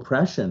and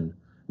oppression,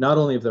 not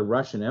only of the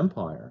Russian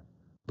Empire,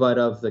 but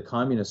of the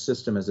communist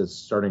system as it's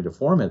starting to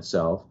form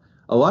itself,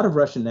 a lot of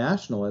Russian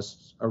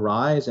nationalists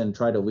arise and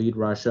try to lead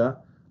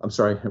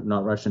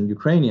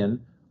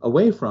Ukrainian,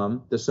 away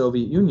from the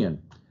Soviet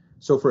Union.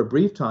 So for a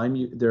brief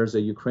time, there's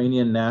a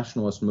Ukrainian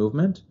nationalist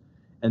movement.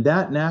 And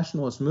that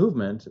nationalist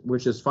movement,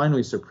 which is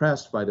finally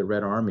suppressed by the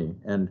Red Army,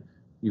 and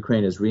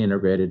Ukraine is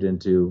reintegrated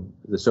into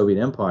the Soviet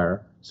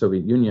Empire,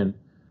 Soviet Union,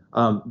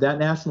 that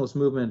nationalist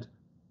movement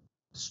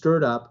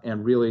stirred up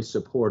and really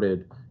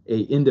supported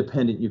an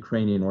independent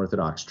Ukrainian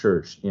Orthodox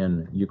Church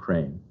in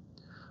Ukraine.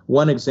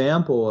 One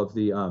example of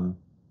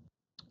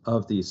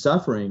the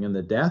suffering and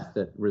the death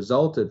that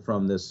resulted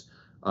from this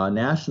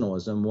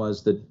nationalism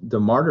was the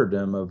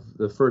martyrdom of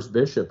the first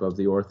bishop of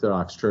the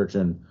Orthodox Church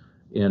in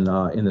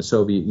the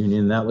Soviet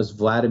Union. That was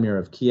Vladimir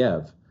of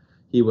Kiev.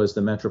 He was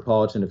the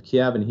Metropolitan of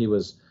Kiev, and he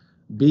was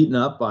beaten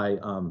up by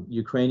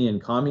Ukrainian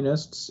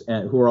communists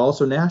who were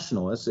also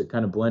nationalists. It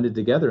kind of blended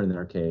together in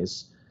their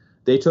case.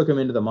 They took him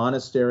into the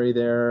monastery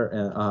there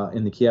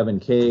in the Kievan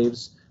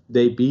caves.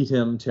 They beat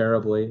him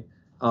terribly,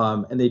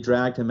 and they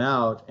dragged him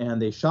out,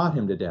 and they shot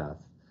him to death.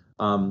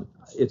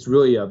 It's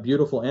really a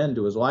beautiful end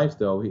to his life,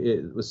 though.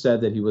 It was said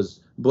that he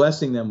was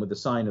blessing them with the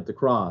sign of the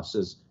cross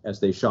as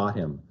they shot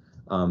him.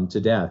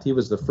 to death. He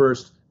was the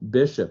first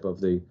bishop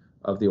of the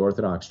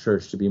Orthodox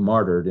Church to be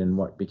martyred in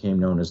what became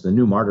known as the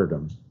New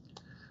Martyrdom.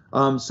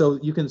 So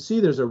you can see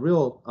there are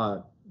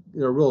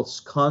real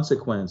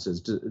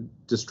consequences,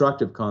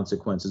 destructive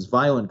consequences,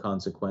 violent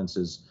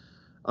consequences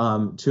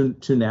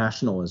to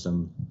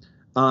nationalism.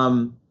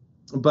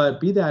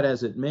 But be that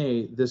as it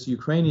may, this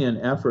Ukrainian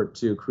effort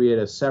to create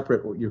a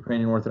separate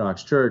Ukrainian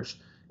Orthodox Church,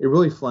 it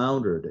really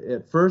floundered.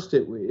 At first,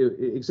 it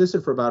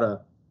existed for about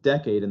a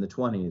decade in the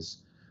 20s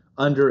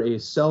under a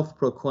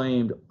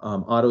self-proclaimed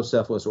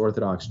autocephalous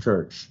Orthodox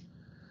Church,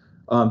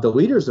 the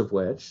leaders of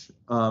which,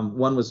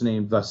 one was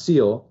named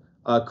Vasil,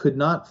 could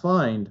not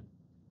find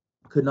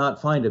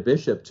a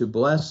bishop to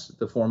bless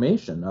the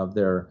formation of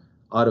their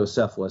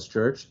autocephalous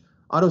church.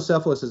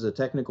 Autocephalous is a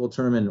technical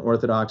term in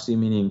Orthodoxy,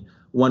 meaning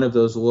one of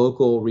those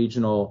local,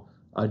 regional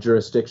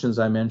jurisdictions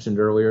I mentioned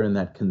earlier in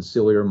that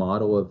conciliar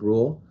model of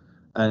rule.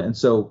 And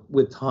so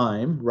with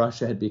time,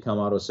 Russia had become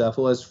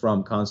autocephalous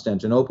from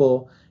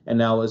Constantinople, and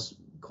now was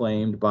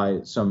claimed by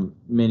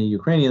many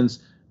Ukrainians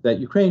that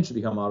Ukraine should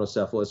become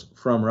autocephalous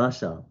from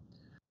Russia.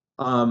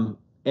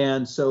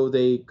 And so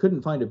they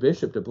couldn't find a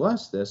bishop to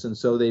bless this, and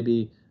so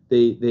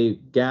they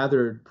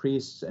gathered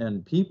priests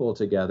and people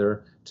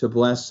together to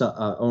bless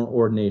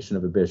ordination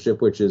of a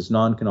bishop, which is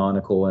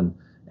non-canonical and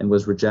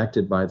was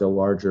rejected by the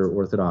larger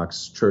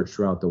Orthodox Church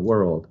throughout the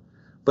world.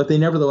 But they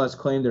nevertheless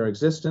claimed their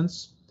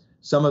existence.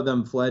 Some of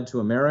them fled to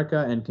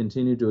America and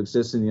continued to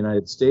exist in the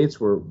United States,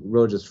 where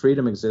religious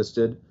freedom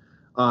existed,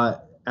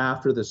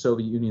 after the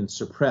Soviet Union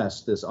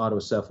suppressed this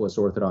autocephalous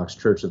Orthodox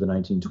Church of the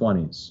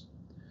 1920s.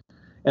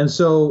 And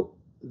so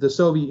the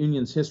Soviet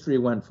Union's history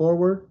went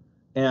forward,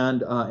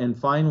 and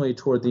finally,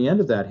 toward the end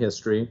of that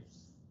history,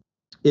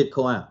 it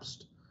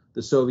collapsed.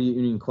 The Soviet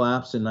Union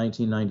collapsed in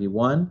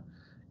 1991,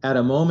 at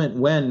a moment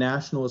when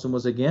nationalism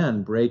was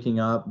again breaking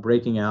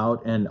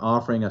out, and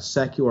offering a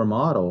secular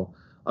model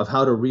of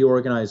how to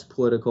reorganize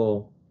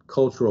political,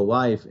 cultural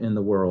life in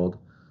the world.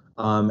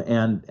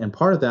 And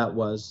part of that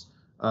was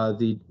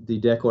the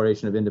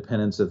Declaration of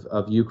Independence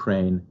of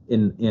Ukraine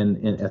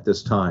at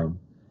this time.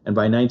 And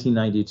by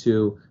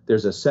 1992,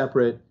 there's a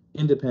separate,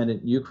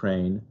 independent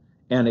Ukraine,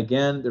 and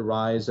again, the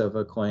rise of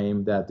a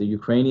claim that the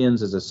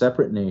Ukrainians as a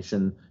separate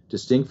nation,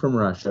 distinct from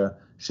Russia,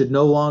 should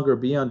no longer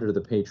be under the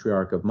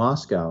Patriarch of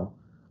Moscow,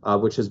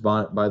 which has,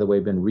 by the way,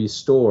 been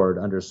restored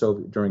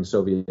during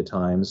Soviet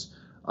times,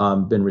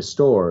 been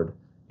restored,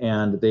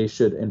 and they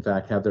should, in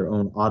fact, have their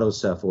own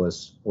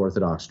autocephalous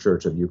Orthodox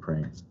Church of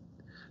Ukraine.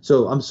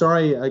 So I'm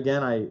sorry,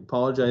 again, I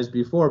apologized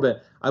before,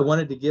 but I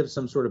wanted to give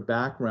some sort of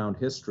background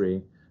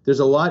history. There's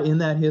a lot in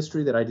that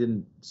history that I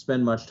didn't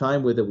spend much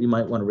time with that we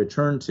might want to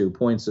return to,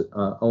 points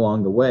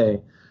along the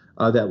way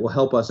that will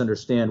help us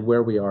understand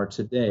where we are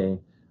today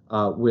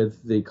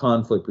with the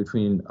conflict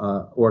between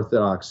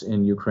Orthodox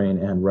in Ukraine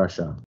and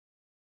Russia.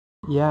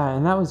 Yeah,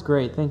 and that was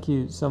great. Thank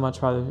you so much,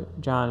 Father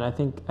John. I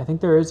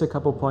think there is a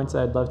couple points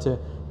that I'd love to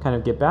kind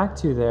of get back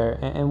to there.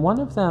 And one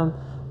of them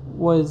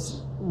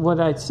was what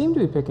I seem to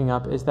be picking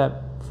up is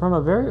that from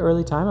a very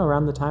early time,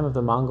 around the time of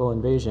the Mongol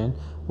invasion,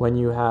 when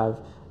you have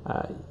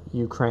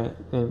Ukraine,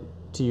 and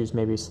to use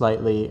maybe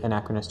slightly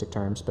anachronistic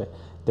terms, but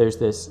there's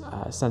this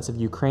sense of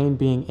Ukraine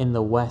being in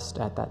the West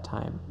at that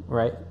time,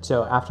 right?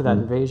 So after that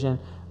invasion,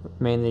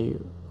 mainly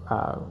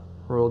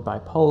ruled by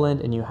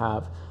Poland, and you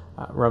have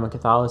Roman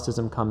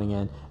Catholicism coming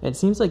in. And it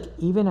seems like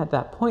even at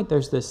that point,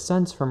 there's this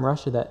sense from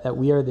Russia that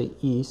we are the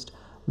East,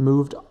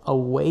 moved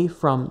away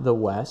from the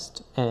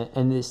West,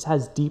 and this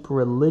has deep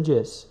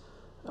religious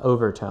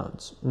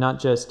overtones, not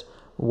just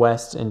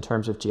West in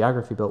terms of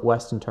geography, but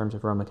West in terms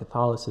of Roman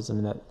Catholicism,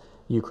 and that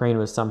Ukraine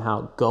was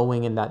somehow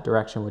going in that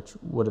direction, which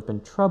would have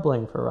been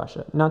troubling for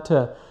Russia. Not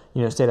to,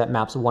 say that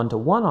maps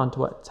one-to-one onto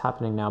what's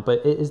happening now,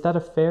 but is that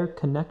a fair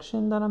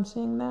connection that I'm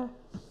seeing there?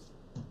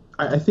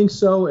 I think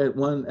so. At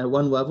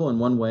one level, in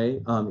one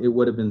way, it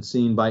would have been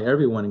seen by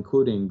everyone,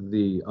 including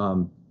the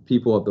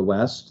people of the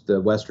West,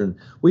 the Western.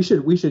 We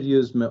should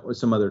use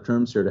some other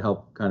terms here to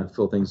help kind of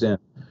fill things in.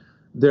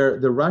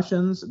 The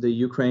Russians, the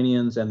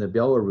Ukrainians, and the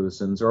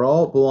Belarusians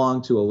all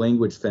belong to a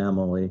language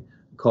family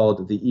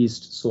called the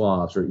East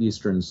Slavs or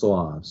Eastern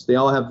Slavs. They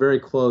all have very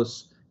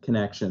close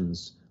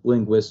connections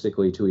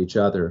linguistically to each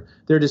other.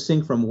 They're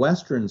distinct from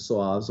Western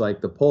Slavs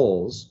like the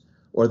Poles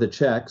or the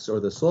Czechs or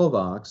the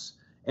Slovaks,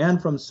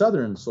 and from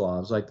Southern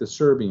Slavs like the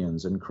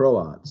Serbians and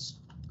Croats,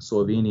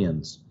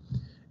 Slovenians,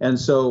 and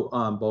so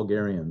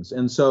Bulgarians.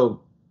 And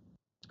so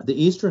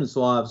the Eastern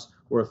Slavs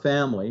were a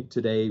family,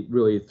 today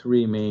really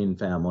three main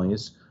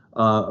families,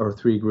 or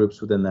three groups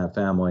within that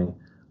family.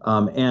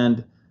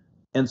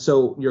 And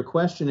so your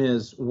question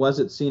is, was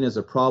it seen as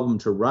a problem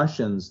to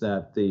Russians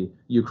that the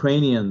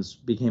Ukrainians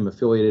became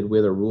affiliated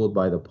with or ruled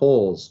by the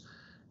Poles?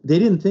 They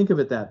didn't think of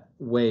it that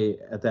way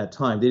at that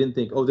time. They didn't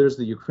think, oh, there's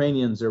the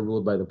Ukrainians, they're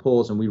ruled by the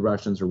Poles, and we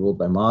Russians are ruled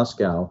by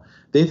Moscow.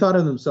 They thought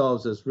of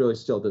themselves as really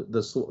still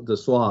the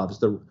Slavs,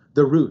 the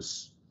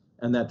Rus,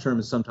 and that term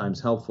is sometimes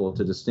helpful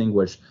to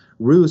distinguish.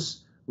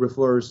 Rus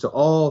refers to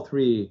all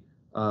three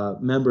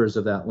members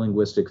of that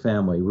linguistic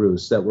family,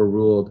 Rus, that were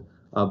ruled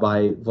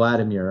by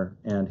Vladimir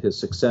and his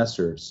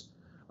successors.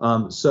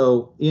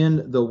 So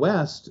in the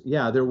West,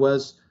 yeah, there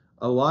was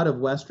a lot of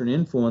Western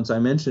influence. I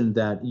mentioned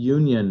that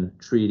Union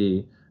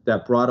Treaty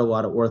that brought a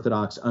lot of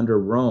Orthodox under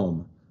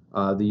Rome,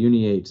 the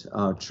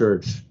Uniate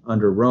Church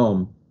under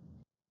Rome.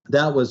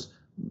 That was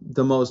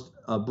the most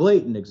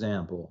blatant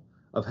example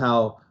of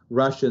how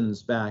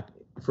Russians back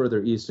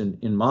further east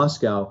in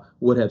Moscow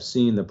would have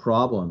seen the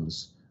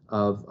problems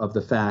of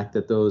the fact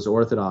that those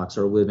Orthodox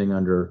are living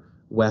under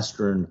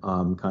Western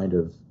kind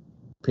of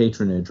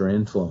patronage or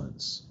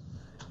influence.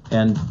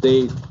 And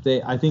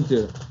I think,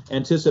 to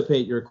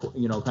anticipate your,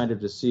 kind of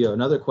to see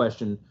another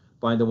question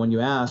behind the one you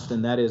asked,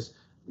 and that is,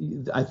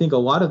 I think a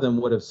lot of them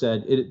would have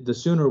said, the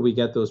sooner we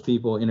get those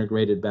people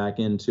integrated back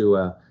into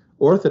a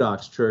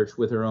Orthodox church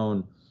with her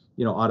own,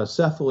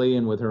 autocephaly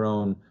and with her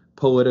own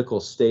political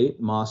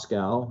state,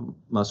 Moscow,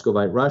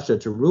 Muscovite Russia,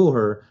 to rule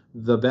her,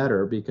 the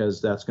better,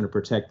 because that's going to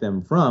protect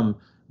them from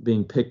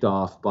being picked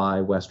off by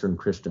Western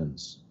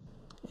Christians.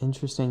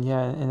 Interesting,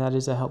 yeah, and that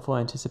is a helpful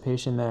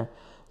anticipation there.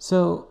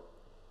 So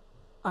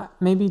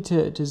maybe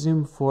to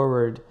zoom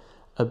forward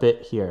a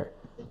bit here,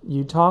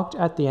 you talked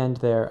at the end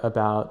there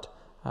about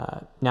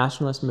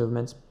nationalist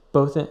movements,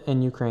 both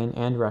in Ukraine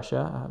and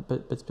Russia,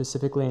 but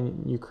specifically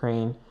in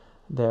Ukraine,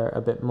 they're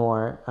a bit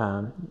more,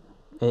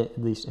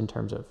 at least in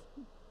terms of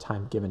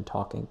time given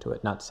talking to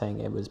it, not saying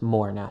it was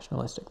more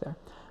nationalistic there.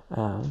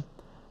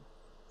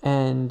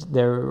 And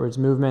there was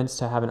movements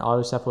to have an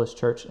autocephalous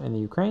church in the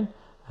Ukraine,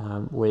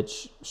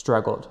 which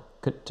struggled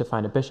to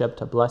find a bishop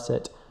to bless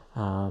it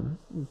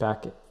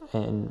back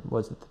in,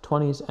 was it the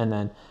 20s, and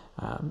then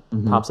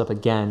pops up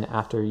again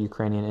after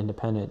Ukrainian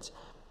independence.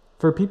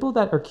 For people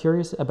that are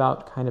curious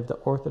about kind of the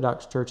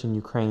Orthodox Church in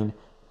Ukraine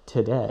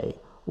today,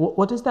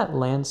 what does that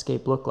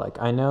landscape look like?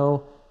 I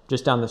know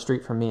just down the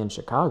street from me in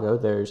Chicago,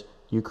 there's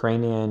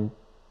Ukrainian,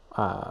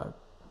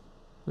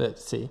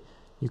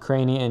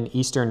 Ukrainian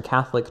Eastern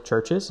Catholic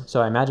churches.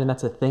 So I imagine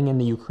that's a thing in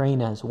the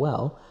Ukraine as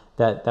well,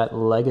 that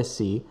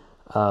legacy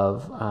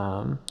of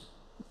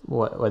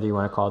whether you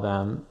want to call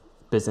them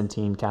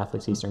Byzantine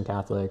Catholics, Eastern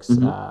Catholics,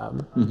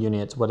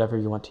 Uniates, whatever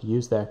you want to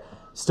use there,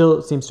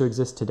 still seems to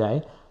exist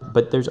today.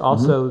 But there's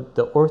also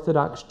the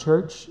Orthodox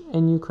Church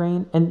in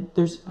Ukraine, and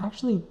there's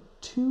actually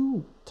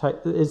two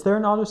types. Is there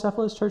an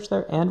autocephalous church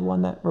there and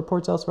one that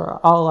reports elsewhere?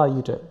 I'll allow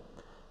you to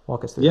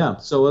walk us through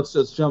that. So let's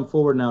just jump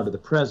forward now to the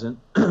present,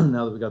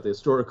 now that we got the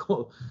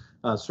historical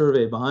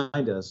survey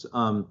behind us.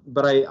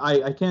 But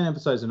I can't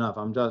emphasize enough,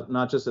 I'm just,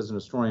 not just as an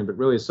historian, but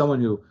really as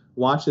someone who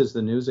watches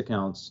the news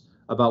accounts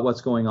about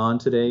what's going on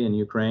today in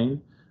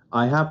Ukraine.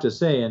 I have to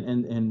say,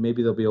 and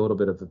maybe there'll be a little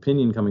bit of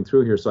opinion coming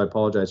through here, so I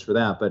apologize for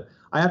that, but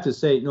I have to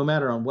say, no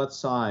matter on what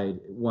side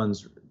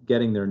one's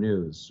getting their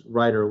news,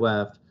 right or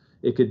left,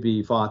 it could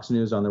be Fox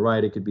News on the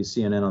right, it could be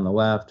CNN on the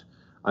left.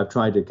 I've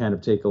tried to kind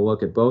of take a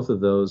look at both of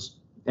those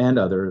and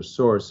other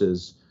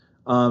sources.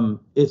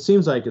 It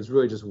seems like it's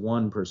really just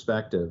one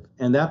perspective,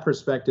 and that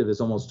perspective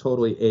is almost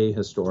totally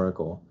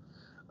ahistorical.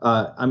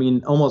 I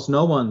mean, almost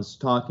no one's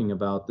talking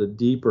about the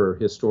deeper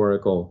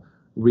historical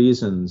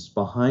reasons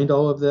behind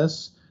all of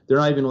this. They're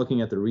not even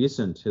looking at the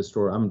recent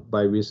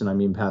by recent I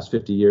mean past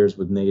 50 years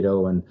with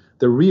NATO, and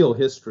the real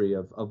history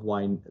of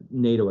why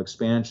NATO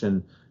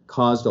expansion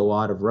caused a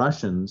lot of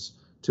Russians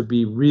to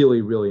be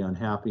really, really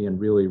unhappy and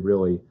really,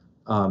 really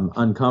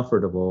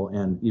uncomfortable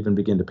and even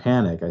begin to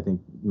panic. I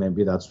think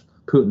maybe that's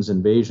Putin's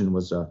invasion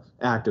was an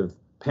act of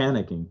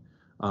panicking.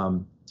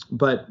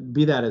 But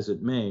be that as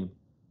it may,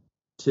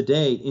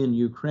 today in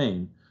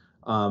Ukraine,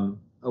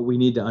 we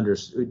need to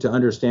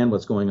understand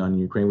what's going on in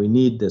Ukraine. We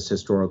need this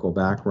historical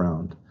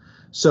background.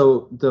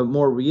 So the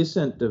more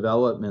recent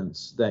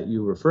developments that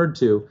you referred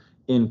to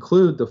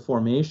include the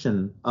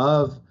formation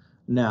of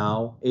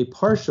now a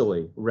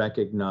partially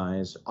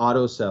recognized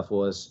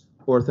autocephalous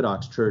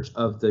Orthodox Church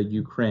of the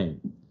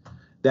Ukraine.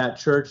 That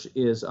church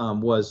is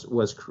was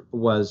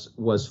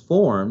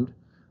formed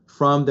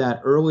from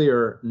that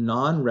earlier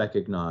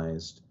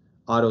non-recognized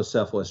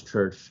autocephalous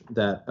church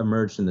that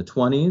emerged in the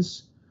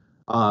 20s.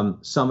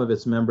 Some of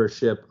its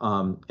membership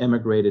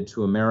emigrated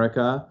to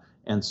America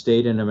and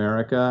stayed in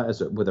America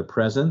with a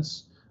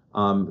presence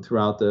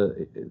throughout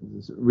the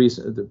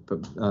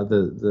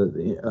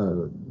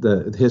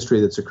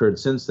history that's occurred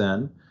since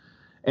then,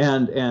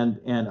 and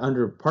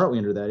partly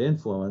under that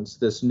influence,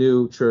 this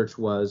new church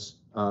was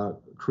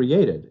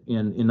created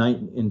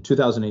in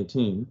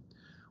 2018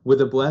 with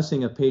the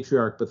blessing of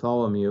Patriarch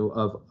Bartholomew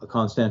of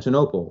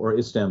Constantinople or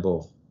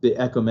Istanbul, the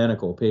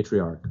ecumenical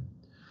patriarch.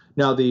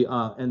 Now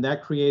and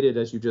that created,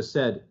 as you just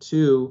said,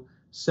 two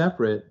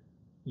separate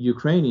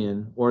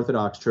Ukrainian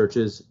Orthodox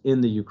churches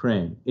in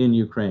Ukraine.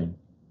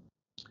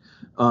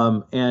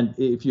 And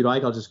if you'd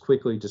like, I'll just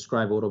quickly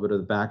describe a little bit of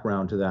the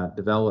background to that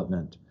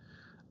development.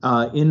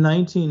 In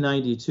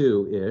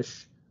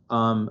 1992-ish,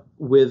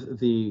 with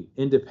the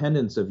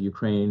independence of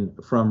Ukraine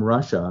from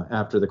Russia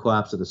after the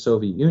collapse of the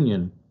Soviet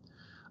Union,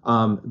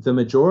 the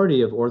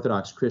majority of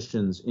Orthodox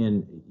Christians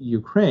in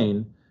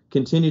Ukraine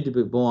continued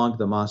to belong to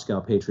the Moscow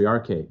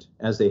Patriarchate,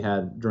 as they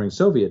had during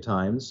Soviet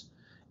times.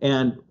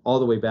 and all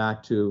the way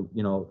back to,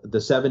 the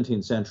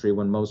 17th century,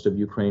 when most of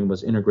Ukraine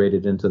was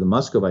integrated into the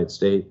Muscovite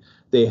state,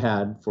 they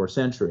had for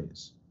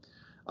centuries.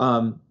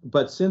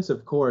 But since,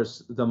 of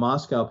course, the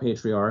Moscow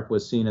Patriarch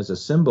was seen as a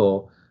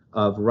symbol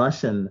of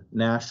Russian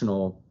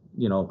national,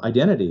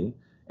 identity,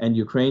 and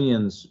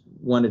Ukrainians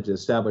wanted to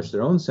establish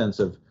their own sense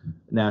of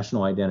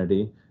national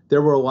identity,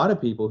 there were a lot of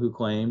people who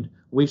claimed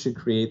we should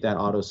create that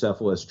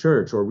autocephalous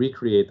church or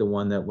recreate the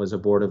one that was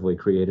abortively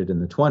created in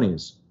the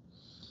 20s.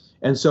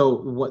 And so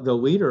what the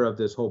leader of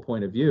this whole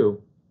point of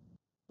view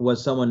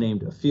was someone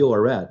named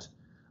Filaret.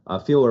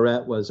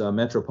 Filaret was a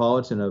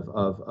metropolitan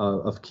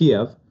of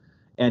Kiev,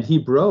 and he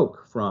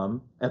broke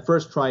from, at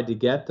first tried to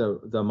get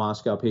the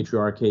Moscow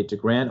Patriarchate to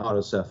grant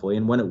autocephaly,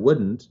 and when it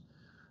wouldn't,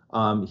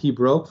 he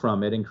broke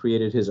from it and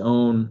created his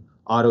own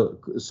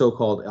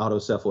so-called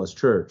autocephalous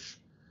church.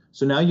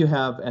 So now you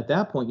have, at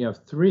that point, you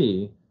have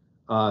three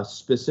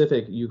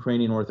specific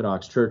Ukrainian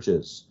Orthodox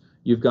churches.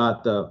 You've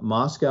got the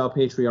Moscow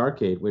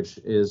Patriarchate, which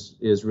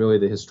is really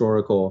the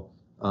historical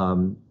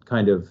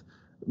kind of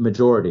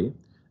majority.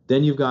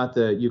 Then you've got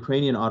the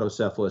Ukrainian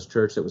Autocephalous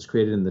Church that was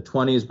created in the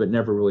 20s but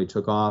never really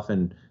took off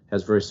and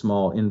has very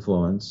small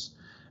influence.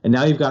 And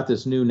now you've got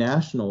this new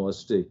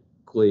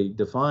nationalistically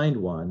defined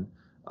one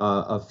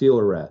of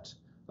Filaret,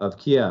 of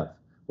Kiev.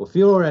 Well,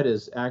 Filaret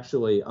is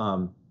actually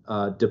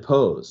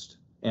deposed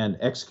and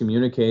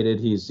excommunicated.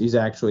 He's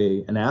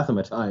actually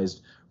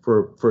anathematized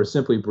for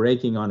simply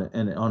breaking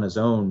on his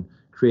own,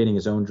 creating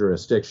his own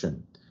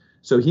jurisdiction.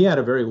 So he had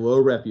a very low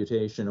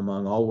reputation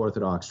among all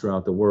Orthodox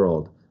throughout the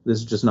world. This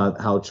is just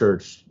not how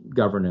church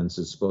governance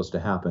is supposed to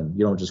happen.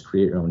 You don't just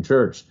create your own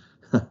church,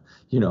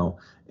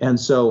 And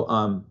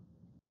so,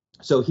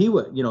 so he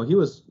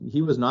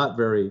was not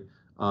very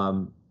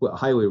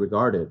highly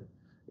regarded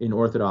in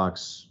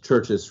Orthodox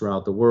churches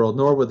throughout the world,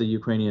 nor with the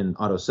Ukrainian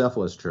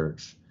Autocephalous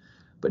Church.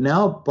 But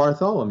now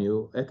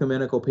Bartholomew,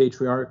 ecumenical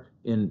patriarch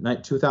in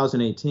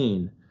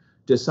 2018,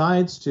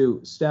 decides to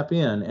step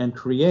in and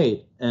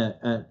create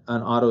an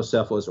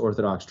autocephalous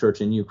Orthodox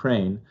Church in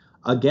Ukraine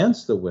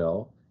against the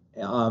will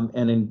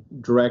and in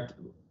direct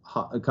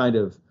kind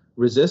of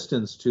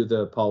resistance to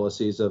the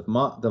policies of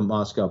the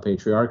Moscow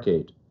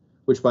Patriarchate,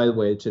 which, by the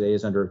way, today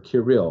is under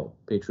Kirill,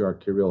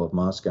 Patriarch Kirill of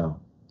Moscow.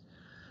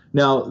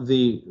 Now,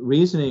 the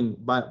reasoning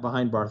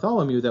behind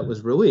Bartholomew that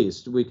was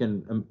released, we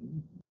can,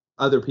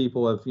 other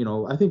people have,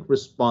 I think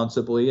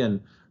responsibly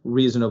and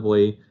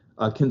reasonably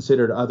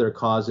considered other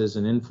causes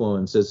and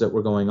influences that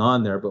were going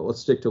on there, but let's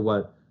stick to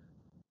what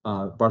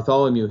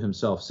Bartholomew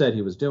himself said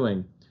he was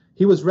doing.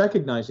 He was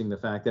recognizing the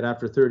fact that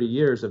after 30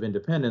 years of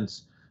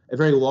independence, a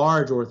very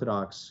large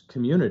Orthodox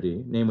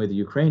community, namely the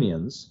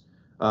Ukrainians,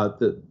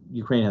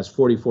 Ukraine has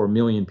 44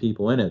 million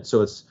people in it,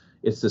 so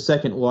it's the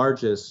second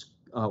largest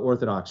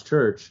Orthodox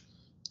church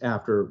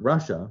after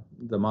Russia,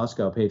 the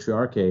Moscow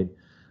Patriarchate.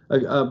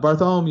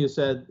 Bartholomew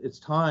said it's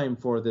time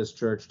for this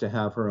church to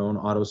have her own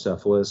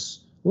autocephalous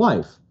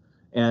life,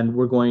 and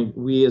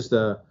we as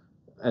the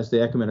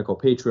ecumenical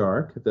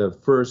patriarch, the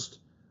first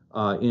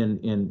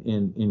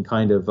in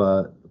kind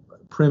of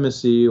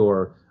primacy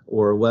or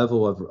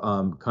level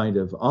of kind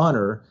of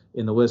honor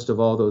in the list of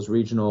all those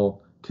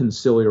regional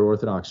conciliar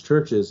Orthodox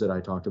churches that I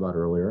talked about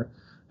earlier,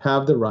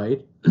 have the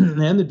right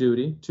and the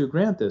duty to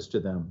grant this to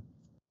them.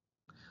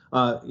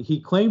 He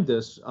claimed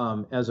this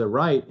as a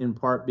right in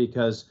part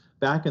because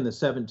back in the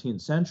 17th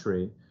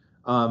century,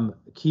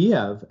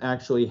 Kiev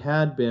actually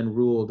had been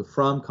ruled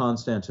from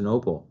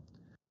Constantinople.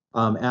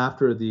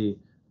 After the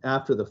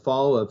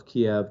fall of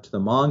Kiev to the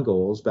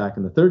Mongols back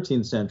in the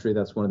 13th century,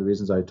 that's one of the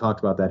reasons I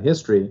talked about that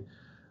history,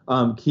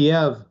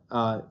 Kiev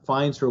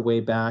finds her way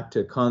back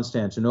to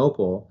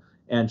Constantinople,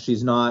 and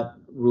she's not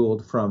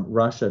ruled from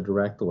Russia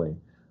directly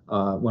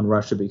when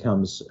Russia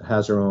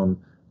has her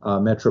own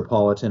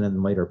metropolitan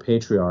and later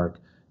patriarch.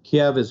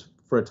 Kiev is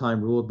for a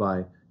time ruled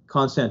by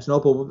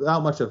Constantinople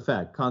without much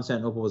effect.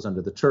 Constantinople was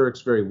under the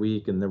Turks, very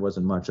weak, and there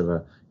wasn't much of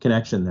a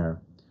connection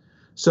there.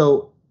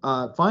 So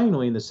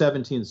finally, in the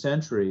 17th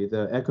century,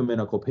 the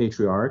ecumenical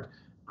patriarch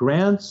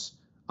grants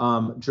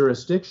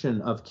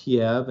jurisdiction of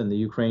Kiev and the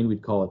Ukraine,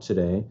 we'd call it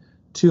today,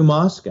 to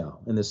Moscow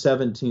in the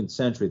 17th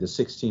century, the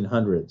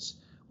 1600s,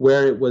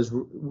 where it was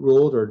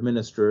ruled or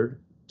administered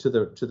to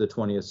the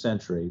 20th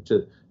century,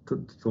 to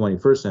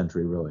 21st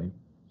century, really.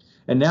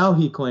 And now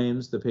he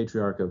claims, the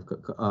Patriarch of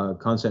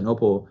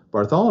Constantinople,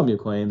 Bartholomew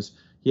claims,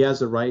 he has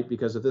the right,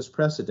 because of this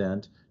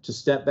precedent, to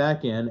step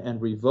back in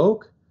and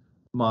revoke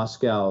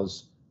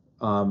Moscow's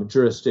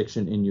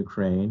jurisdiction in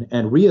Ukraine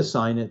and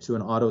reassign it to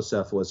an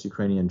autocephalous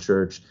Ukrainian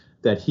church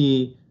that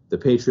he, the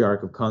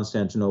Patriarch of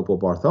Constantinople,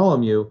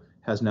 Bartholomew,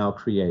 has now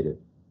created.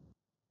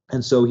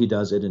 And so he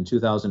does it in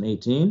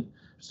 2018,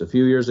 just a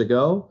few years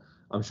ago.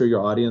 I'm sure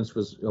your audience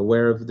was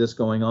aware of this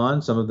going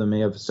on. Some of them may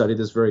have studied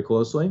this very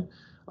closely.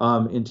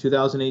 In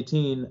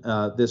 2018,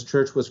 this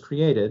church was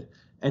created,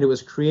 and it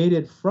was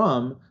created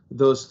from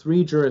those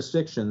three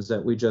jurisdictions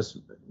that we just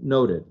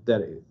noted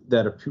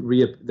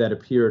that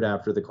appeared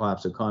after the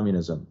collapse of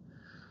communism.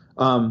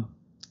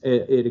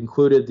 It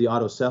included the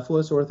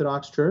autocephalous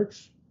Orthodox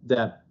Church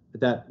that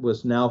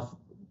was now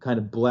kind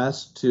of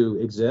blessed to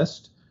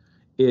exist.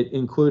 It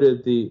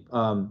included the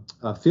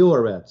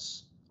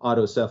Filaret's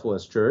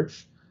autocephalous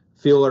church.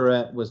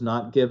 Filaret was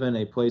not given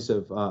a place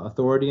of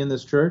authority in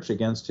this church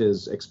against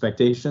his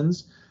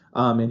expectations,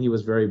 and he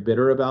was very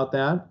bitter about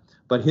that.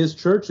 But his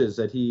churches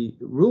that he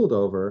ruled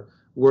over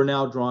were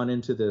now drawn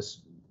into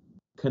this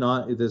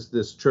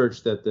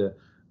church that the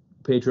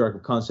Patriarch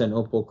of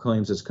Constantinople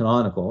claims is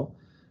canonical,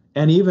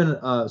 and even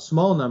a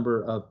small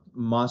number of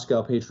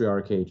Moscow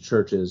Patriarchate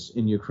churches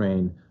in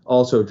Ukraine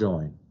also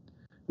join.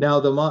 Now,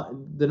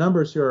 the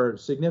numbers here are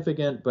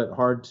significant but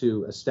hard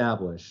to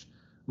establish.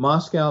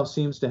 Moscow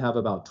seems to have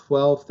about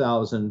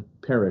 12,000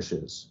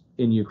 parishes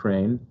in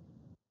Ukraine,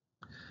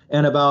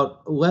 and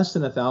about less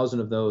than 1,000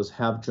 of those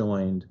have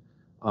joined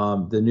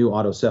the new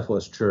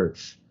autocephalous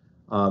church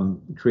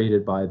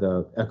created by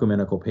the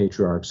ecumenical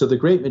patriarch. So the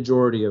great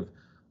majority of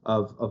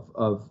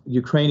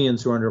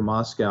Ukrainians who are under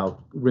Moscow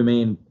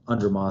remain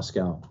under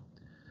Moscow.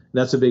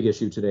 That's a big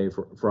issue today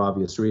for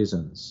obvious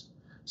reasons.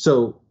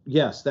 So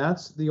yes,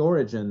 that's the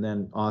origin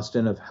then,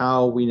 Austin, of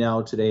how we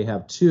now today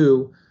have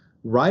two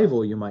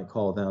rival, you might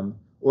call them,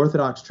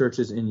 Orthodox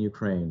churches in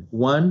Ukraine.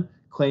 One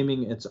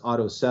claiming its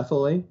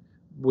autocephaly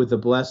with the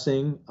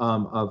blessing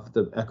of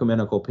the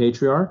ecumenical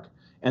patriarch,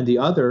 and the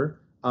other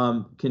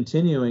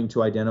continuing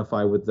to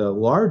identify with the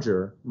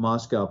larger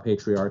Moscow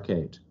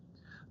Patriarchate.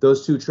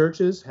 Those two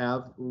churches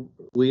have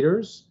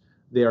leaders.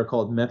 They are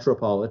called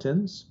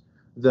metropolitans.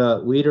 The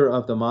leader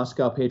of the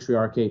Moscow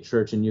Patriarchate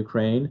Church in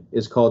Ukraine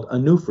is called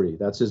Onufry.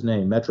 That's his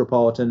name,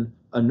 Metropolitan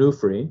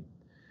Onufry.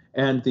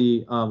 And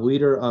the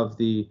leader of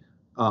the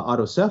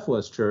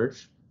autocephalous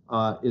church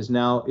his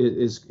name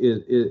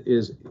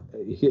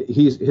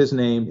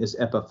is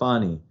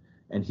Epiphany,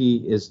 and he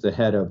is the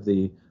head of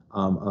the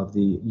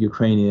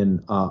Ukrainian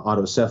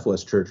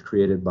autocephalous church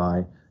created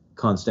by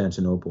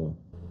Constantinople.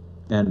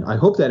 And I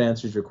hope that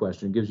answers your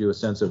question, gives you a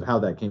sense of how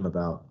that came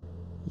about.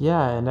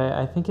 Yeah, and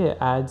I think it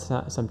adds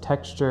some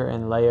texture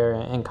and layer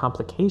and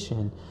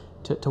complication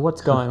to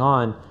what's going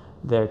on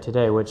there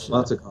today, which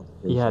lots of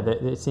complication. Yeah,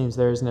 it seems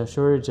there is no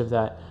shortage of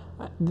that.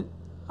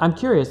 I'm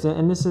curious,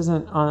 and this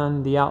isn't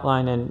on the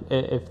outline, and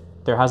if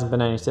there hasn't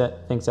been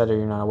anything said or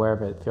you're not aware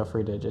of it, feel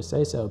free to just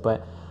say so.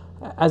 But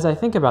as I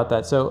think about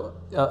that, so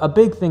a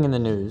big thing in the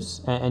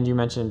news, and you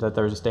mentioned that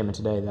there was a statement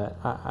today that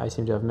I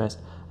seem to have missed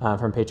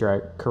from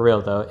Patriarch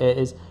Kirill, though, it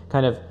is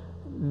kind of,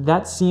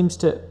 that seems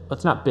to, well,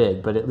 it's not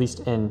big, but at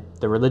least in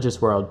the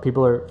religious world,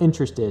 people are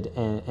interested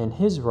in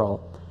his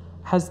role.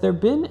 Has there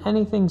been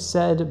anything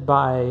said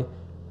by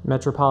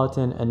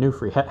Metropolitan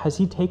Onufry? Has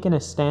he taken a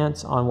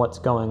stance on what's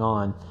going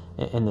on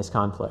in this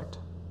conflict?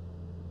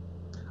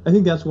 I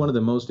think that's one of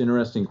the most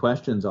interesting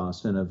questions,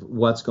 Austin, of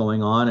what's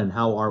going on and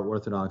how are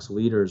Orthodox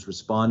leaders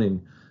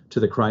responding to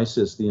the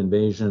crisis, the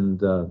invasion,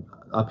 the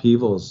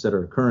upheavals that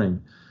are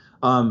occurring.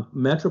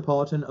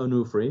 Metropolitan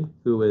Onufry,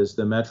 who is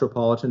the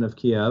Metropolitan of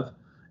Kiev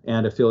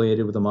and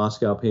affiliated with the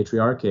Moscow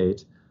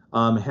Patriarchate,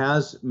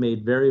 has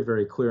made very,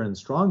 very clear and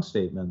strong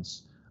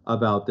statements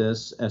about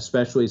this,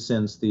 especially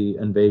since the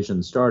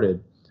invasion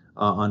started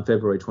on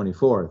February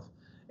 24th.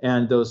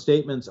 And those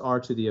statements are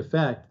to the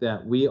effect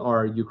that we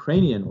are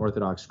Ukrainian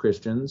Orthodox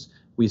Christians.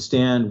 We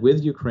stand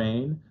with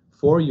Ukraine,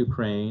 for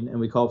Ukraine, and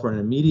we call for an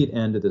immediate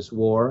end to this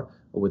war,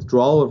 a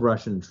withdrawal of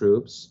Russian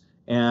troops,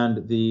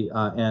 and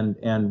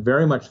and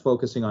very much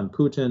focusing on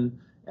Putin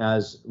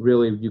as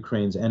really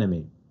Ukraine's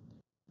enemy.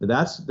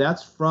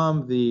 That's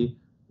from the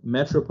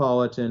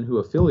Metropolitan who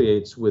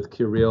affiliates with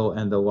Kirill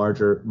and the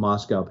larger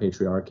Moscow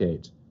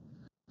Patriarchate.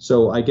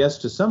 So I guess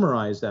to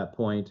summarize that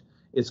point,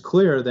 it's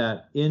clear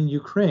that in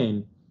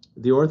Ukraine,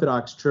 the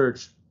Orthodox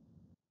Church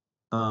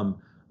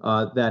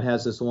that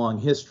has this long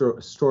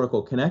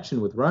historical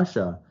connection with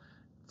Russia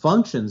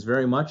functions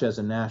very much as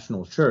a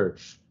national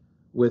church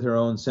with her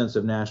own sense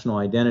of national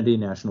identity,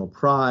 national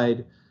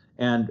pride,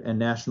 and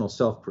national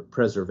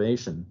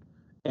self-preservation,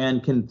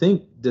 and can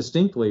think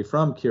distinctly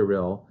from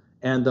Kirill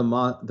and the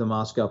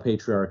Moscow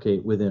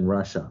Patriarchate within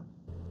Russia.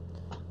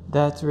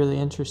 That's really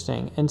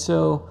interesting. And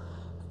so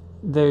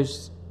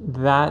there's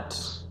that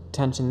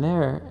tension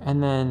there,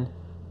 and then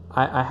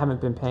I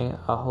haven't been paying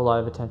a whole lot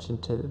of attention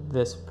to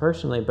this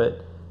personally,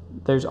 but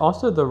there's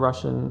also the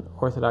Russian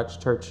Orthodox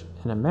Church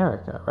in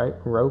America, right?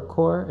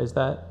 ROKOR, is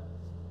that,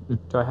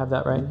 do I have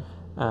that right?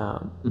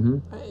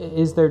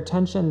 Is there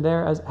tension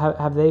there?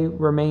 Have they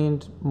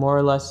remained more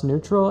or less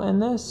neutral in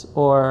this,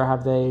 or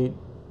have they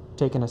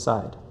taken a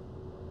side?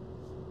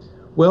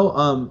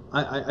 Well,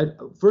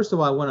 first of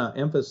all, I want to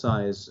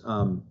emphasize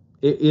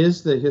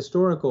it's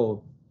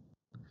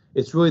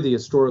really the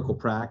historical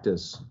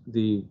practice,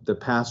 the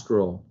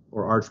pastoral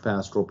or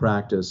archpastoral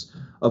practice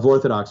of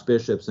Orthodox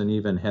bishops and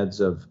even heads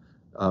of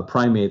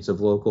primates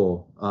of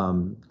local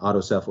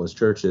autocephalous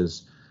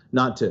churches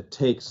not to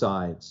take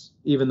sides,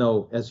 even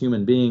though as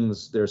human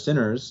beings they're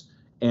sinners,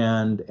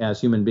 and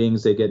as human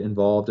beings they get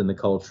involved in the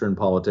culture and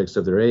politics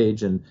of their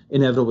age, and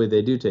inevitably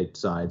they do take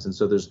sides. And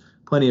so there's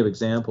plenty of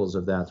examples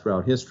of that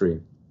throughout history,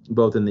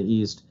 both in the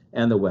East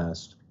and the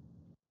West.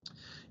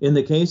 In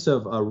the case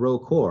of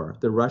Rokor,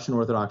 the Russian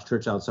Orthodox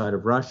Church outside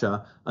of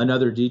Russia,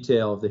 another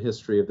detail of the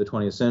history of the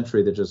 20th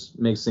century that just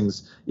makes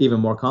things even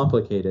more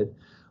complicated.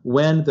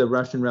 When the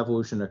Russian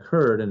Revolution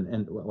occurred,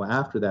 and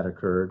after that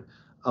occurred,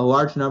 a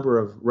large number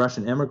of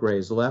Russian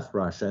emigres left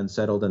Russia and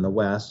settled in the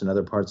West and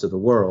other parts of the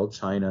world,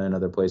 China and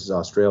other places,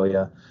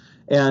 Australia,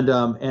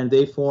 and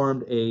they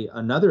formed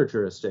another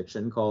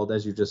jurisdiction called,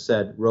 as you just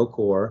said,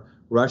 Rokor,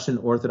 Russian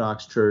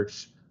Orthodox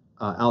Church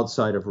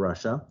outside of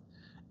Russia.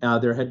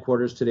 Their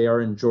headquarters today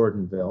are in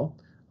Jordanville,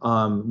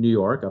 New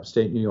York,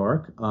 upstate New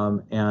York,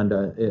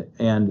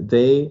 and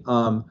they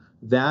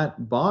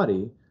that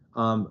body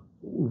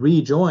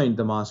rejoined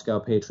the Moscow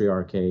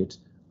Patriarchate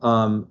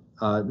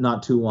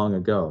not too long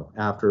ago,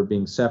 after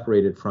being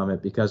separated from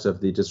it because of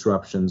the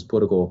disruptions,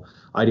 political,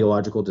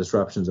 ideological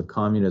disruptions of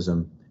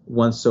communism.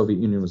 Once Soviet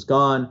Union was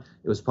gone,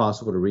 it was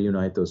possible to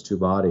reunite those two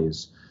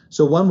bodies.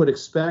 So one would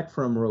expect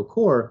from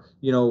Rokor,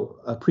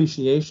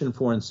 appreciation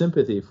for and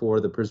sympathy for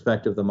the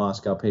perspective of the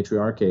Moscow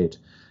Patriarchate.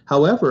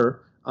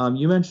 However,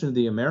 you mentioned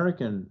the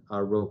American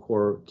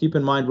Rokor. Keep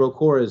in mind,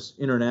 Rokor is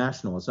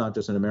international. It's not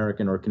just an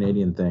American or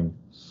Canadian thing.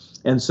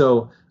 And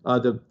so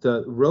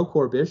the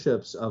Rokor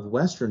bishops of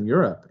Western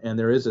Europe, and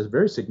there is a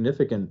very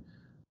significant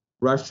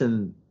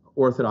Russian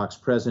Orthodox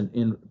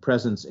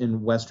presence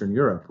in Western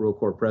Europe,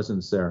 Rokor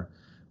presence there.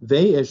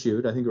 They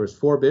issued, I think there was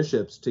 4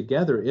 bishops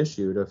together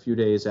issued a few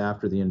days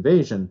after the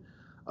invasion,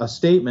 a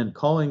statement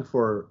calling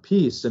for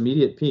peace,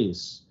 immediate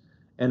peace,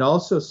 and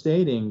also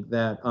stating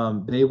that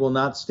they will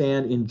not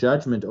stand in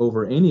judgment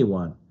over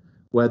anyone,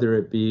 whether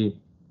it be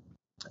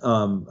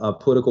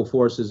political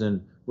forces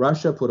in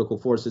Russia, political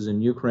forces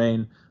in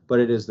Ukraine, but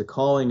it is the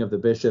calling of the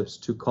bishops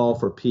to call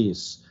for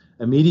peace,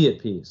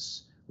 immediate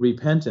peace,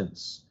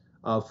 repentance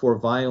for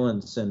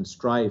violence and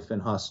strife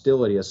and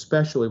hostility,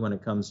 especially when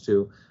it comes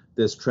to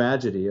this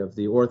tragedy of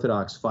the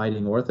Orthodox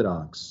fighting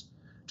Orthodox.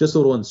 Just a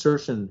little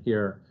insertion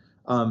here.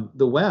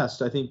 The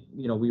West, I think,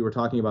 we were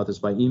talking about this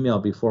by email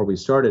before we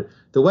started.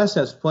 The West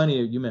has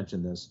you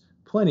mentioned this,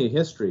 plenty of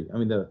history. I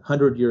mean, the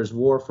 100 Years'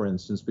 War, for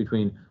instance,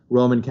 between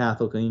Roman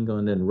Catholic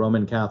England and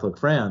Roman Catholic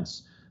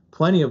France,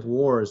 plenty of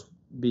wars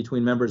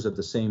between members of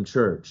the same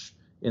church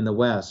in the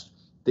West.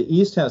 The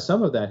East has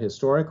some of that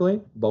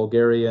historically,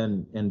 Bulgaria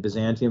and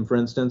Byzantium, for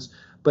instance,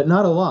 but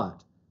not a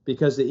lot,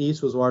 because the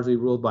East was largely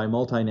ruled by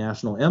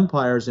multinational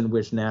empires in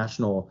which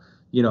national,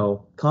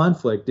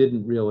 conflict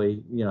didn't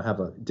really,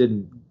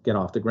 didn't get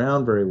off the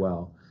ground very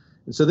well.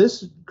 And so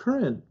this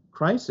current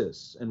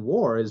crisis and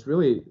war is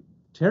really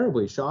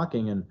terribly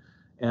shocking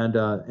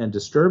and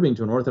disturbing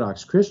to an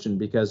Orthodox Christian,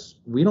 because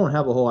we don't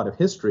have a whole lot of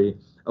history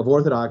of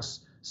Orthodox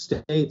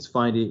states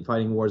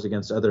fighting wars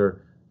against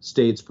other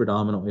states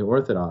predominantly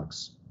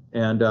Orthodox.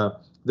 And the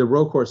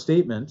Rokor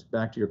statement,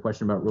 back to your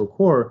question about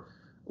Rokor,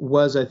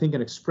 was, I think,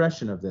 an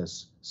expression of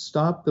this.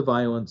 Stop the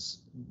violence,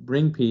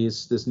 bring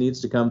peace. This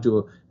needs to come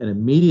to an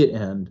immediate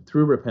end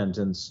through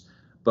repentance.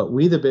 But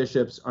we, the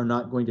bishops, are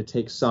not going to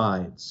take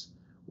sides.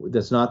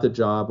 That's not the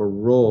job or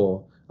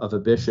role of a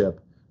bishop.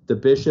 The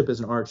bishop is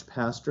an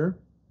archpastor.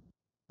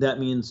 That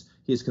means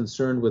he's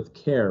concerned with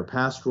care,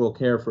 pastoral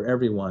care for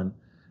everyone.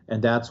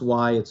 And that's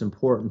why it's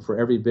important for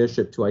every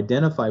bishop to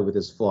identify with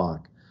his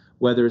flock,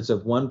 whether it's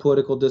of one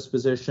political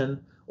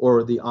disposition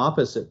or the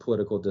opposite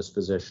political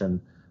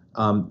disposition.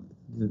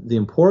 The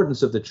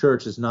importance of the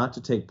church is not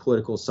to take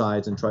political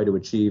sides and try to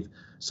achieve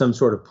some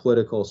sort of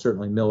political,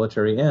 certainly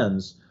military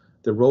ends.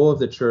 The role of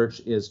the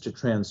church is to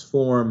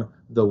transform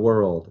the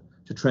world,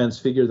 to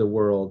transfigure the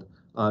world,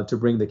 to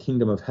bring the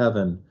kingdom of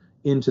heaven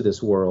into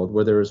this world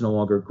where there is no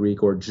longer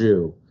Greek or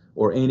Jew,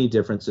 or any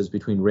differences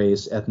between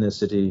race,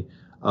 ethnicity,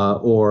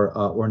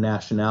 or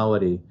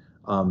nationality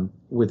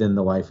within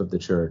the life of the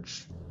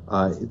church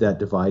that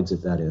divides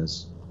it, that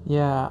is.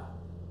 Yeah,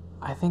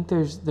 I think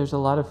there's a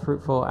lot of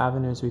fruitful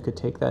avenues we could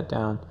take that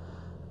down.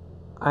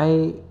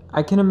 I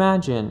can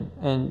imagine,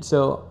 and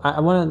so I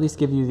want to at least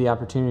give you the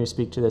opportunity to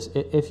speak to this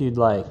if you'd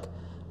like.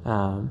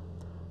 I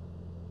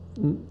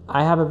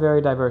have a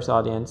very diverse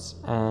audience,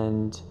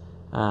 and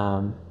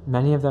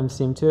many of them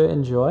seem to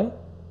enjoy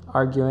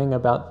arguing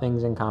about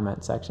things in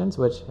comment sections,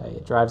 which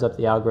it drives up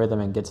the algorithm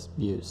and gets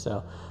views.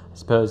 So I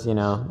suppose,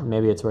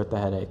 maybe it's worth the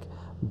headache.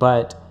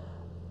 But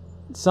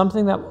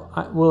something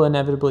that will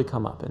inevitably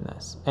come up in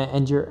this,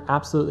 and you're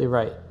absolutely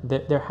right,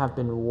 there have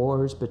been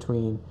wars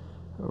between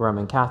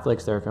Roman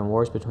Catholics, there have been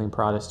wars between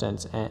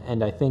Protestants,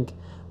 and I think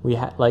we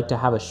like to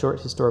have a short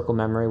historical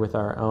memory with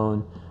our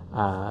own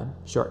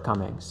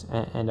shortcomings,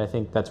 and I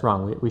think that's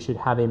wrong. We should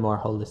have a more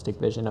holistic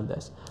vision of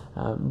this.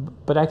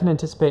 But I can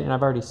anticipate, and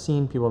I've already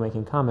seen people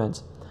making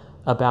comments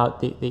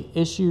about the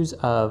issues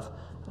of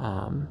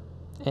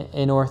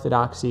in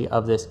orthodoxy,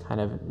 of this kind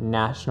of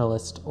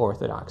nationalist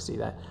orthodoxy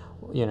that,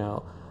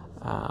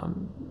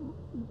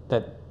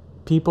 that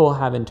people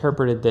have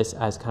interpreted this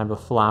as kind of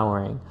a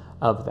flowering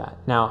of that.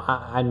 Now,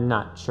 I'm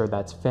not sure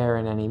that's fair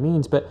in any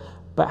means, but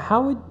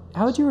how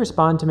would you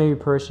respond to maybe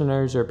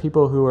parishioners or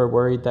people who are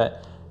worried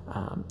that,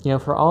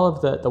 for all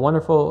of the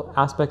wonderful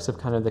aspects of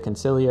kind of the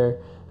conciliar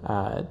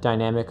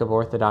dynamic of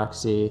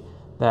orthodoxy,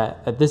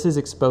 that this is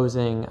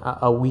exposing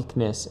a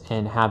weakness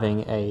in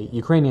having a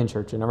Ukrainian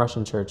church and a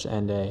Russian church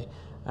and a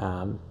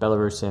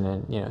Belarusian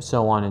and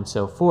so on and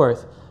so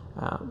forth.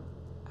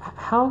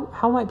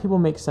 How might people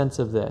make sense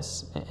of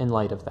this in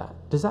light of that?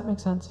 Does that make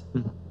sense?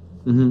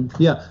 Mm-hmm.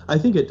 Yeah, I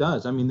think it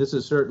does. I mean, this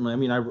is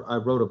certainly, I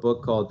wrote a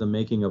book called The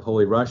Making of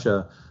Holy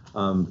Russia,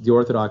 the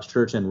Orthodox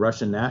Church and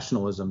Russian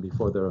Nationalism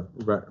Before the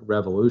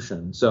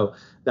Revolution. So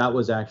that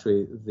was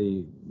actually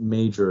the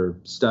major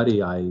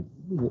study I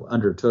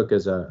undertook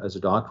as a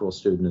doctoral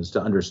student, is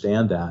to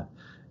understand that.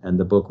 And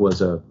the book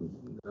was a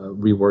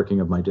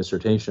reworking of my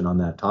dissertation on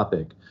that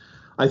topic.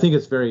 I think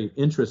it's very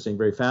interesting,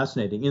 very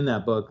fascinating. In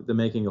that book, The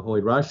Making of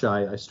Holy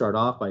Russia, I start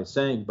off by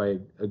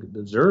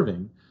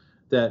observing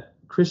that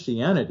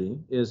Christianity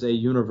is a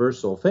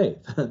universal faith.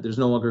 There's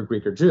no longer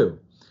Greek or Jew,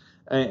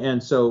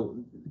 and so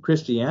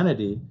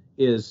Christianity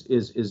is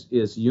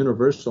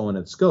universal in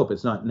its scope.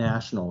 It's not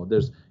national.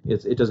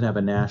 It doesn't have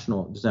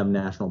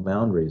national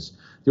boundaries.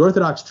 The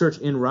Orthodox Church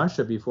in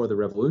Russia before the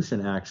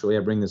revolution, actually, I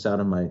bring this out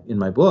in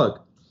my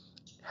book,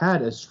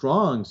 had a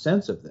strong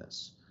sense of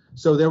this.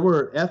 So there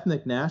were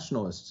ethnic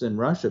nationalists in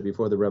Russia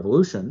before the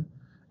revolution,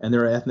 and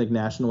there are ethnic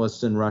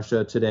nationalists in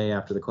Russia today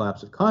after the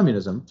collapse of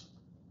communism.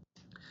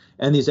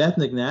 And these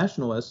ethnic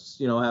nationalists,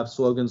 have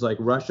slogans like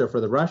 "Russia for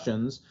the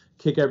Russians,"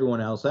 "Kick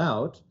everyone else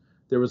out."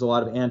 There was a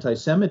lot of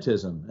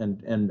anti-Semitism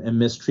and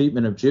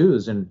mistreatment of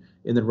Jews in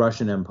the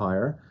Russian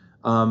Empire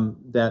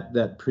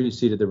that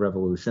preceded the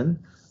revolution.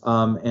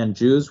 And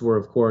Jews were,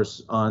 of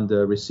course, on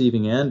the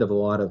receiving end of a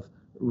lot of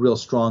real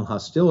strong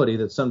hostility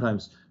that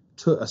sometimes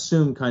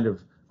assumed kind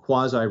of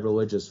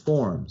quasi-religious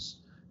forms.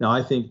 Now,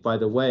 I think, by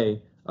the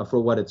way, for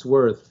what it's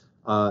worth,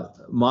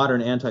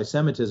 modern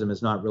anti-Semitism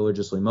is not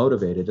religiously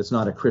motivated. It's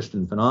not a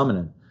Christian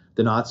phenomenon.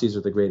 The Nazis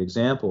are the great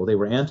example. They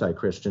were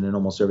anti-Christian in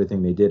almost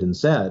everything they did and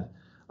said.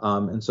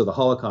 And so the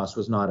Holocaust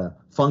was not a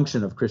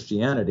function of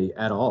Christianity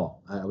at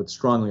all. I would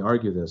strongly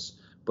argue this,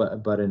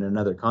 but in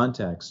another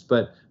context.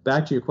 But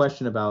back to your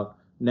question about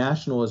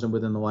nationalism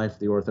within the life of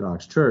the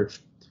Orthodox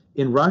Church.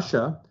 In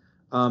Russia,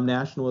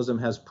 nationalism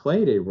has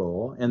played a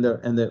role, and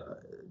the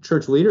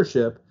church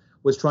leadership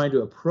was trying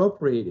to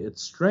appropriate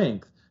its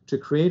strength to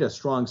create a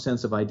strong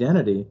sense of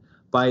identity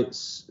by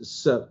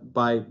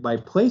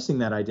placing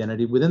that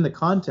identity within the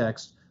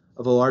context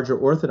of a larger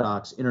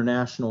Orthodox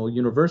international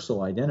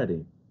universal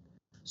identity,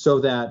 so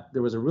that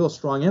there was a real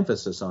strong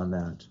emphasis on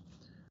that.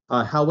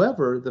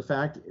 However, the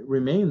fact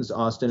remains,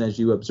 Austin, as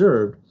you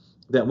observed,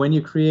 that when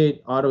you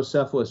create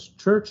autocephalous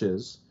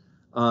churches,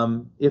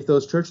 if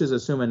those churches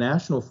assume a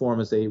national form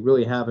as they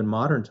really have in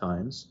modern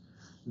times,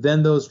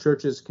 then those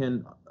churches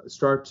can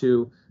start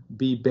to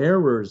be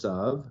bearers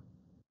of,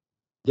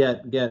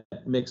 get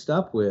mixed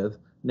up with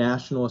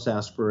nationalist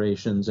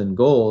aspirations and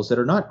goals that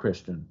are not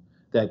Christian,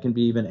 that can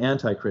be even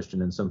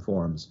anti-Christian in some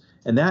forms.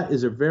 And that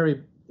is a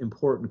very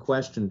important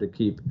question to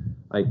keep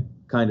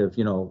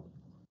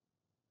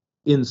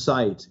in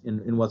sight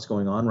in what's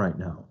going on right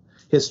now.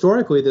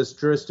 Historically, this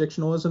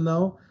jurisdictionalism,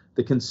 though,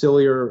 the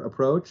conciliar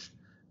approach,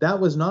 that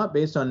was not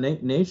based on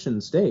nation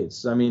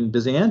states. I mean,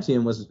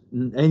 Byzantium was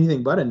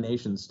anything but a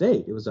nation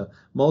state. It was a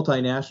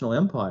multinational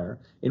empire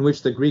in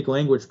which the Greek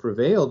language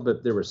prevailed,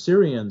 but there were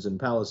Syrians and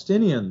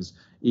Palestinians,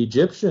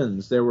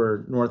 Egyptians, there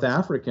were North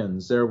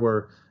Africans, there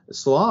were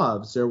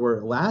Slavs, there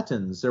were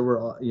Latins, there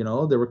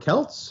were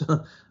Celts,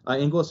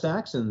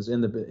 Anglo-Saxons in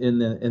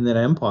that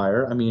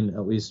empire. I mean,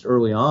 at least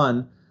early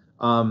on,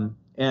 and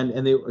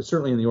they were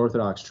certainly in the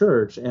Orthodox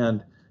Church,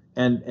 and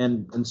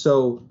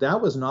so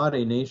that was not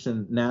a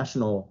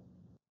national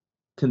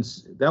in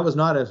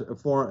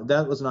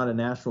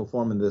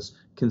this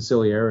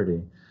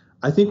conciliarity.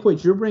 I think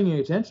what you're bringing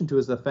attention to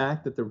is the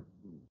fact that the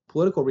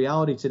political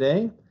reality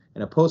today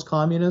in a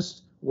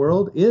post-communist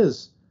world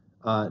is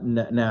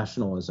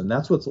nationalism.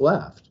 That's what's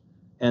left,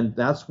 and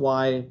that's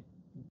why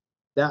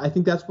I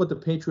think that's what the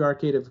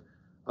Patriarchate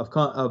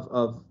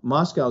of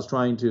Moscow is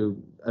trying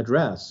to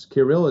address.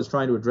 Kirill is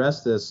trying to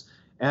address this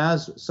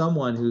as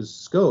someone whose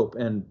scope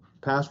and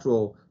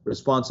pastoral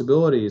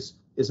responsibilities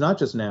is not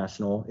just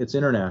national, it's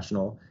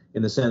international,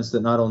 in the sense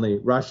that not only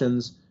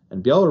Russians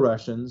and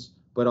Belarusians,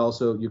 but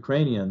also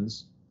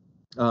Ukrainians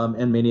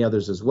and many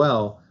others as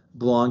well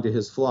belong to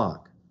his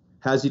flock.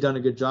 Has he done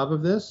a good job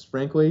of this?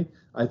 Frankly,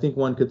 I think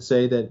one could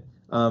say that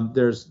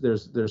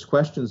there's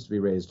questions to be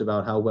raised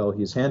about how well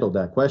he's handled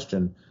that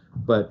question,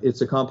 but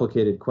it's a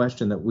complicated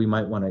question that we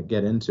might want to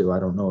get into. I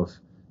don't know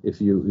if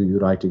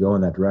you'd like to go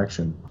in that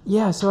direction.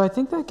 Yeah, so I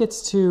think that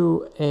gets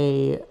to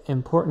a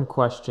important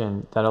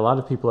question that a lot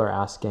of people are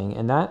asking,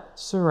 and that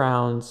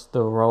surrounds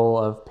the role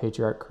of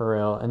Patriarch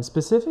Kirill, and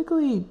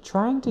specifically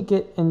trying to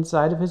get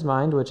inside of his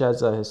mind, which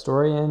as a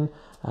historian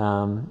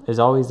is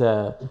always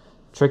a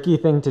tricky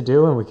thing to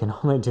do, and we can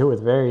only do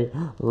with very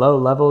low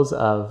levels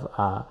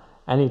of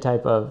any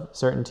type of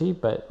certainty,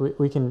 but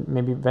we can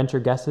maybe venture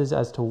guesses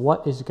as to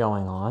what is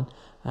going on.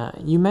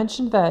 You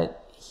mentioned that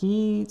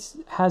he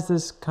has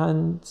this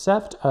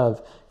concept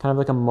of kind of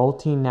like a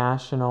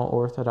multinational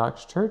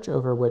Orthodox church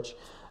over which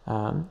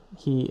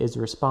he is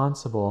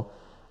responsible.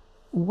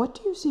 What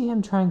do you see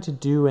him trying to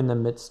do in the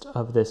midst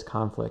of this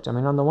conflict? I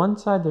mean, on the one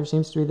side, there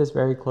seems to be this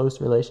very close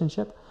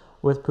relationship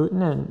with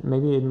Putin, and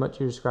maybe in what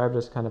you described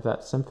as kind of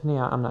that symphony.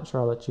 I'm not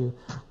sure. I'll let you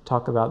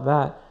talk about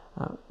that.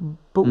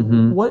 But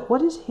Hmm.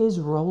 what is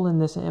his role in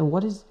this, and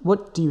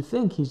what do you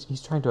think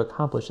he's trying to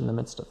accomplish in the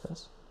midst of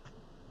this?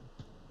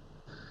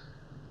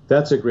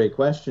 That's a great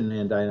question,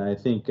 and I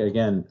think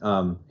again,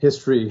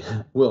 history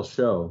will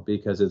show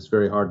because it's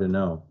very hard to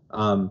know.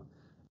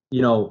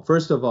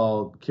 First of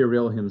all,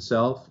 Kirill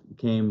himself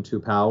came to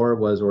power,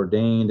 was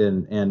ordained,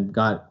 and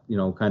got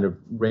kind of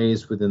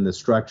raised within the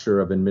structure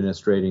of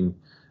ministering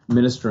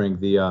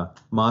the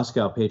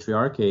Moscow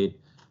Patriarchate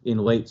in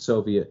late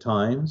Soviet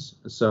times.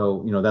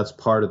 So that's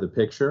part of the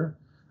picture.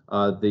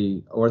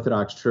 The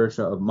Orthodox Church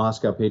of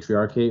Moscow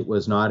Patriarchate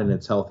was not in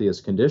its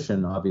healthiest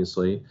condition,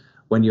 obviously,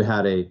 when you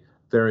had a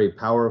very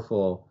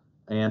powerful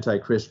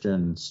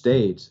anti-Christian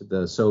state,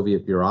 the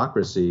Soviet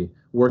bureaucracy,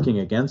 working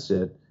against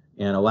it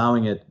and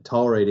allowing it,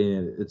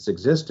 tolerating its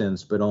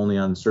existence, but only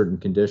on certain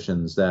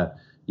conditions that,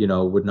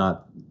 would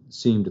not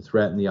seem to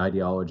threaten the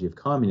ideology of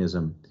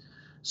communism.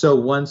 So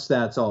once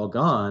that's all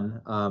gone,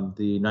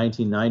 the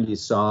 1990s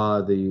saw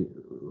the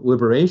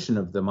liberation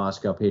of the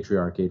Moscow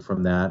Patriarchate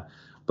from that.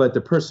 But the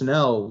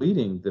personnel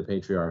leading the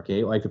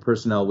Patriarchate, like the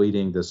personnel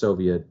leading the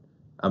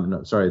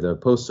the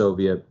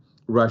post-Soviet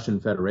Russian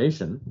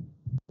Federation,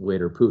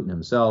 later Putin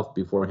himself,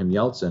 before him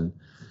Yeltsin,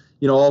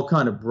 all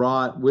kind of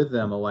brought with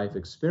them a life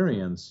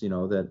experience,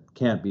 that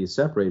can't be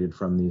separated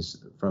from these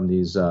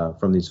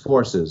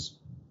forces.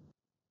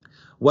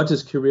 What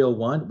does Kirill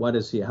want?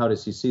 How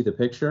does he see the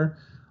picture?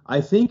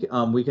 I think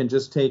we can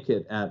just take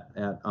it at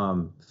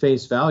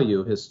face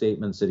value, his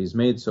statements that he's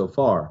made so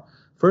far.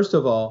 First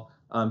of all,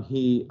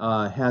 he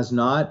has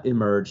not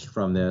emerged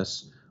from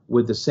this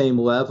with the same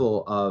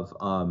level of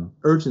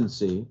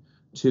urgency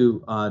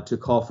to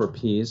call for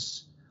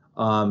peace,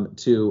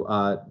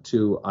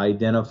 to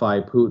identify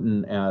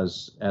Putin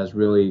as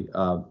really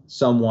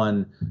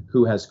someone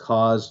who has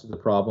caused the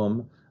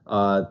problem,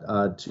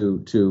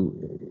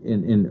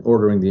 in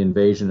ordering the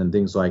invasion and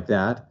things like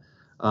that.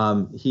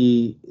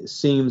 He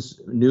seems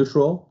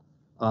neutral,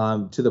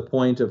 to the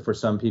point of, for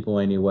some people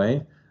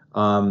anyway,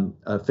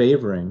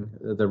 favoring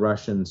the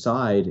Russian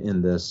side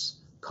in this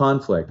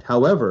conflict.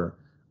 However,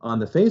 on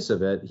the face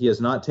of it, he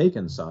has not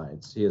taken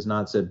sides. He has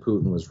not said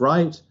Putin was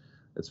right.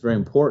 It's very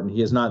important.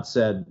 He has not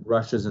said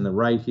Russia's in the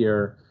right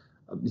here.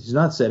 He's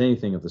not said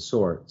anything of the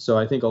sort. So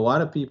I think a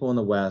lot of people in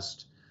the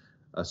West,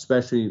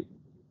 especially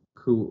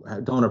who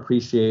don't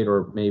appreciate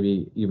or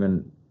maybe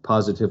even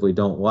positively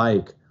don't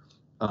like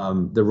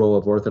the role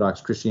of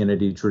Orthodox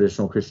Christianity,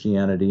 traditional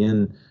Christianity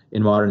in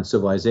modern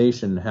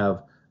civilization,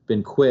 have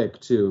been quick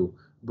to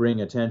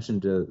bring attention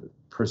to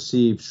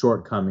perceived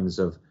shortcomings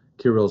of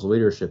Kirill's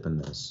leadership in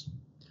this.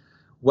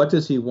 What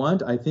does he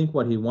want? I think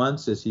what he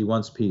wants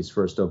peace,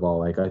 first of all.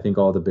 Like, I think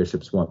all the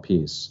bishops want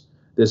peace.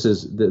 This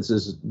is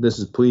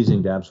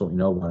pleasing to absolutely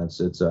no one.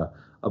 It's a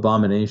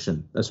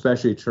abomination,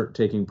 especially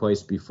taking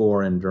place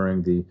before and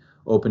during the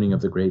opening of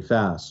the Great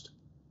Fast,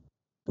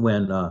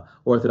 when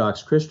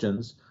Orthodox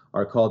Christians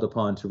are called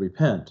upon to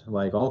repent,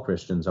 like all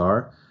Christians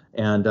are.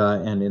 And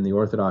in the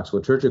Orthodox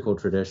liturgical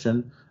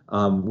tradition,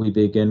 we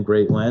begin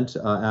Great Lent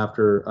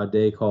after a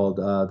day called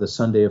the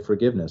Sunday of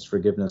Forgiveness,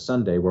 Forgiveness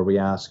Sunday, where we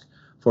ask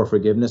for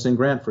forgiveness and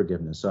grant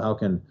forgiveness. So how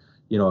can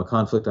a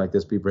conflict like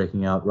this be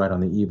breaking out right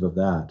on the eve of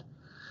that?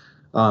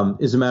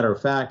 As a matter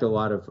of fact, a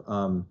lot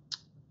of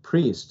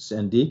priests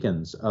and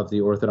deacons of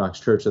the Orthodox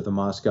Church of the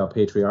Moscow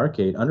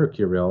Patriarchate under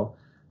Kirill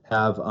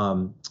have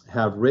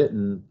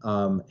written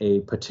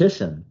a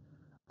petition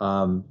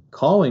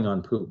calling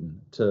on Putin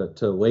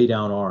to lay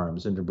down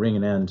arms and to bring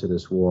an end to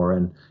this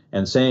war,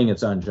 and saying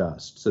it's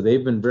unjust. So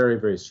they've been very,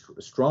 very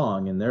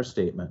strong in their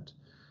statement.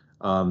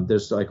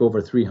 There's like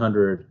over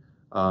 300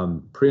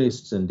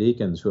 priests and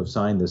deacons who have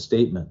signed this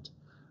statement.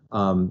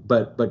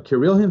 But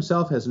Kirill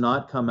himself has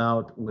not come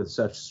out with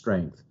such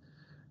strength.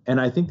 And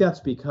I think that's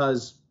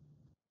because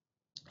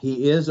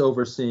he is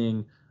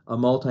overseeing a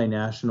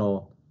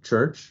multinational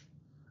church.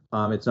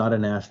 It's not a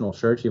national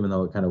church, even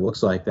though it kind of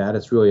looks like that.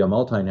 It's really a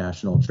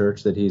multinational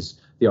church that he's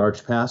the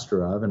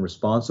archpastor of and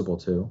responsible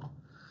to.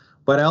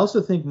 But I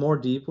also think more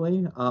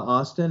deeply,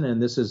 Austin,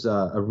 and this is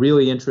a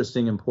really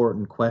interesting,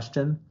 important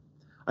question,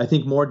 I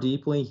think more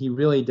deeply he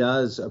really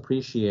does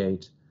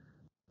appreciate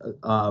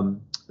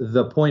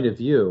the point of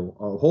view,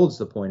 or holds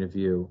the point of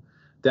view,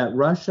 that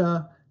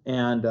Russia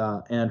and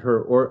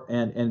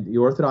the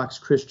Orthodox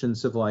Christian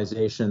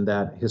civilization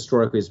that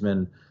historically has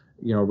been,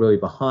 really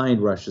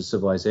behind Russia's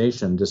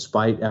civilization,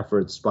 despite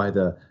efforts by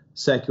the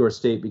secular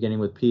state, beginning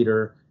with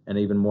Peter and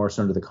even more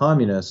so under the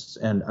communists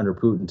and under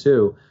Putin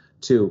too,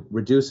 to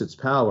reduce its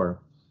power,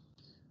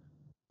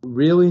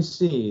 really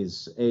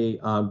sees a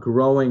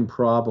growing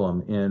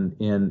problem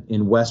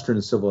in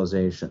Western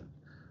civilization.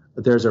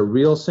 There's a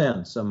real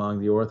sense among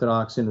the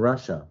Orthodox in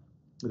Russia.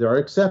 There are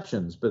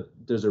exceptions, but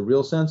there's a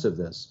real sense of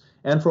this,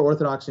 and for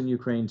Orthodox in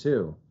Ukraine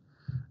too,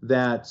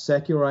 that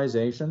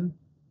secularization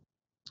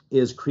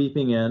is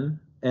creeping in,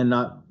 and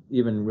not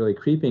even really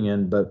creeping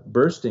in, but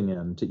bursting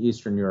in to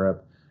Eastern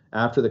Europe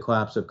after the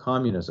collapse of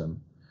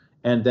communism,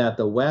 and that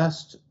the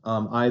West,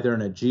 either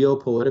in a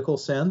geopolitical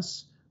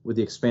sense, with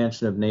the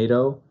expansion of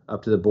NATO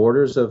up to the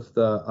borders of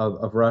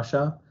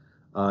Russia,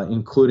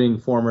 including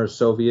former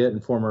Soviet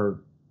and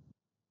former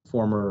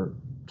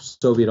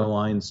Soviet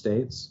aligned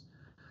states,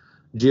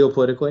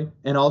 geopolitically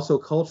and also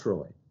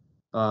culturally,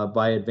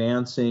 by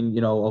advancing,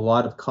 a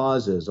lot of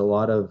causes, a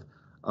lot of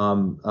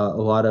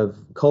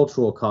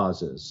cultural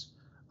causes.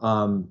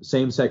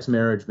 Same-sex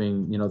marriage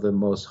being, the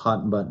most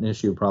hot button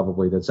issue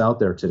probably that's out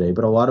there today,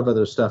 but a lot of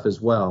other stuff as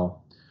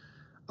well,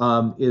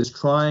 is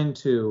trying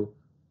to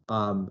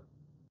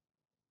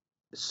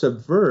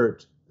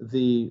subvert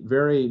the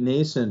very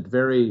nascent,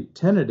 very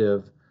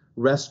tentative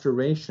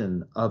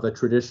restoration of a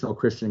traditional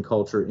Christian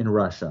culture in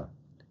Russia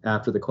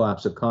after the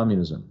collapse of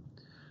communism.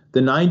 The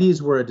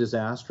 90s were a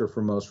disaster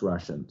for most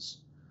Russians.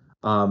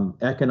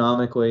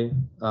 Economically,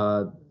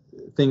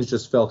 things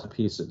just fell to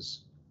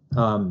pieces.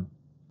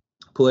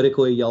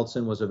 Politically,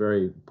 Yeltsin was a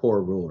very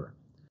poor ruler.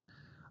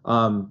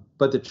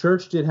 But the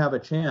church did have a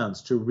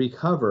chance to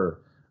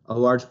recover a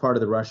large part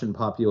of the Russian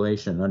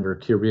population under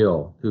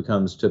Kirill, who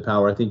comes to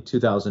power. I think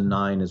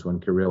 2009 is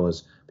when Kirill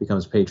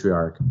becomes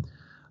patriarch.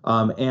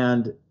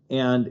 And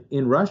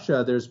in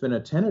Russia, there's been a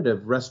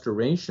tentative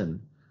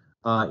restoration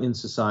in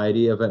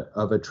society of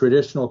a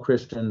traditional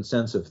Christian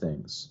sense of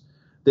things.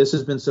 This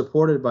has been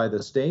supported by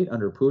the state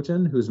under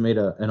Putin, who's made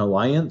an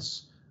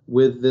alliance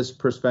with this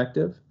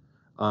perspective.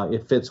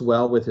 It fits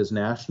well with his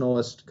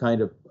nationalist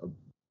kind of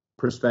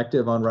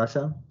perspective on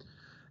Russia.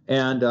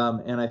 And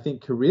I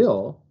think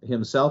Kirill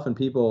himself and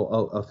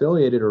people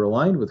affiliated or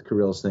aligned with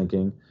Kirill's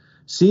thinking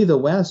see the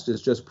West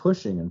as just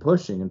pushing and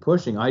pushing and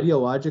pushing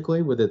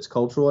ideologically with its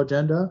cultural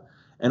agenda,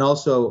 and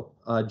also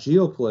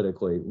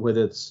geopolitically with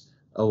its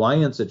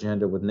alliance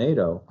agenda with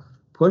NATO,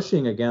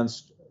 pushing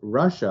against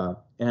Russia,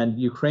 and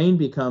Ukraine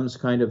becomes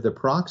kind of the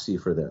proxy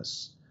for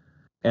this.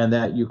 And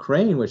that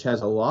Ukraine, which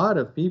has a lot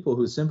of people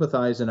who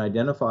sympathize and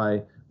identify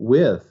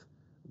with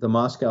the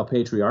Moscow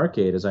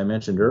Patriarchate, as I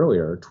mentioned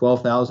earlier,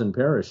 12,000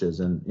 parishes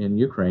in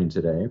Ukraine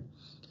today.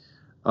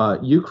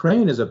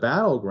 Ukraine is a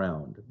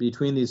battleground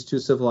between these two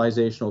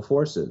civilizational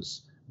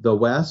forces. The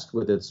West,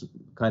 with its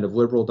kind of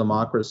liberal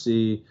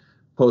democracy,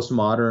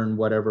 postmodern,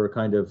 whatever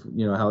kind of,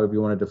 however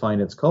you want to define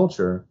its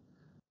culture,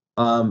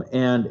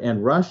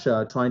 and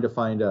Russia trying to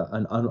find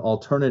an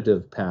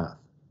alternative path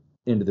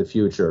into the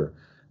future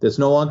that's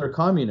no longer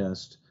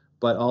communist,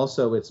 but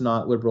also it's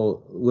not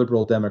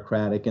liberal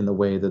democratic in the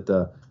way that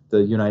the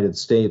United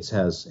States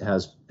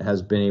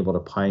has been able to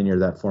pioneer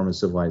that form of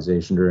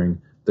civilization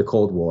during the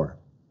Cold War.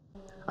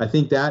 I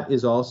think that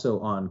is also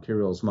on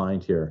Kirill's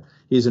mind here.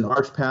 He's an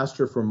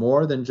archpastor for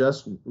more than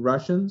just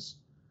Russians,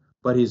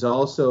 but he's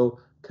also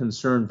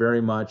concerned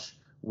very much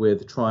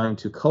with trying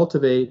to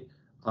cultivate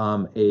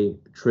a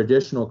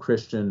traditional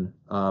Christian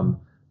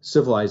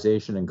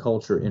civilization and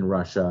culture in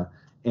Russia.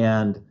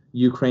 And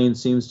Ukraine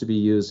seems to be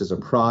used as a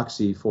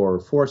proxy for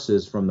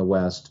forces from the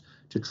West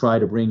to try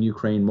to bring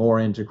Ukraine more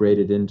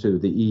integrated into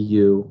the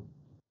EU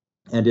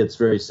and its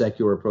very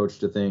secular approach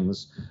to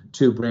things,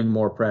 to bring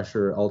more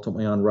pressure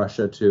ultimately on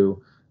Russia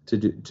to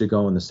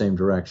go in the same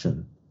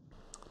direction.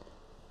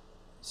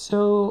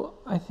 So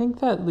I think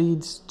that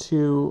leads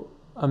to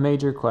a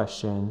major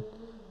question,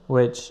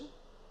 which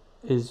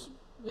is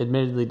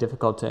admittedly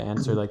difficult to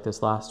answer like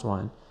this last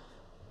one.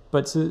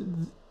 But so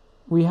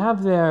we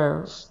have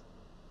there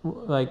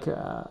like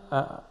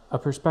a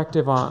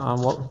perspective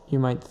on what you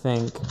might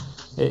think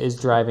is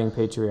driving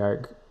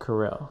Patriarch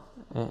Kirill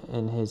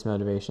and his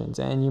motivations.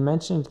 And you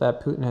mentioned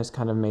that Putin has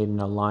kind of made an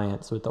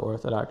alliance with the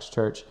Orthodox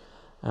Church.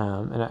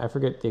 And I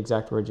forget the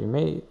exact word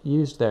you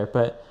used there,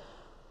 but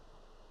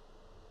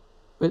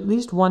at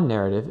least one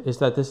narrative is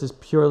that this is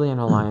purely an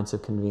alliance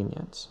of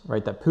convenience,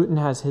 right? That Putin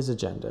has his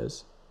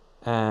agendas,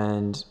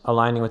 and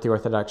aligning with the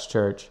Orthodox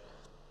Church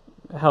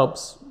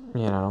helps,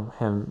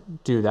 him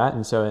do that.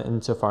 And so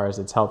insofar as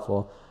it's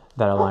helpful,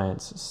 that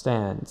alliance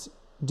stands.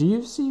 Do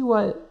you see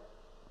what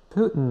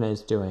Putin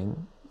is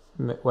doing,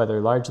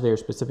 whether largely or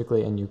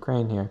specifically in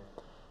Ukraine here,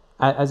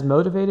 as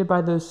motivated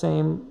by those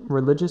same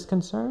religious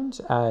concerns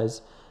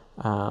as,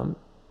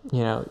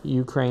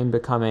 Ukraine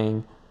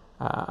coming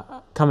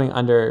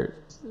under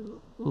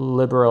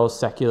liberal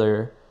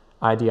secular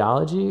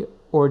ideology?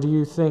 Or do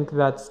you think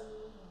that's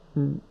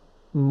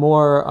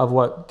more of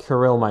what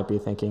Kirill might be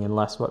thinking and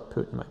less what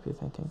Putin might be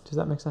thinking? Does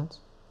that make sense?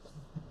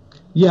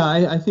 Yeah,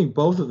 I think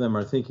both of them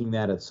are thinking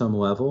that at some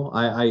level.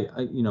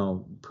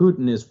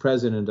 Putin is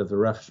president of the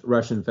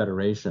Russian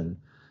Federation,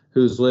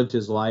 who's lived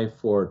his life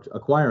for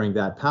acquiring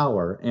that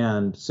power,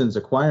 and since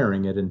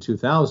acquiring it in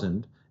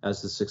 2000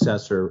 as the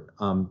successor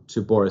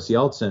to Boris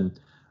Yeltsin,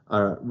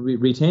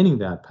 retaining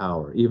that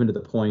power, even to the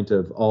point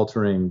of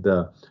altering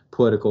the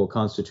political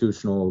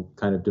constitutional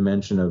kind of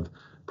dimension of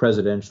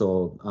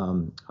presidential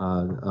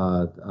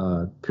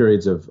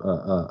periods of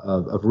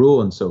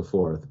rule and so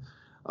forth.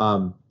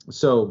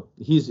 So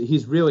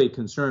he's really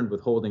concerned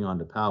with holding on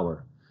to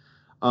power.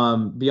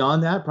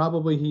 Beyond that,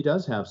 probably he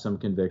does have some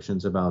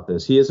convictions about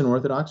this. He is an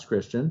Orthodox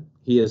Christian.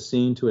 He is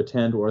seen to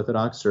attend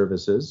Orthodox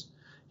services.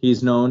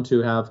 He's known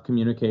to have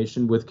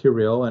communication with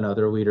Kirill and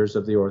other leaders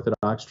of the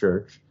Orthodox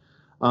Church.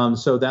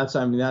 So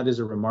that is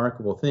a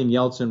remarkable thing.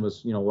 Yeltsin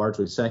was,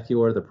 largely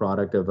secular, the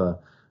product of a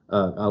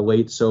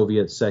late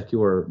Soviet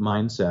secular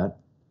mindset.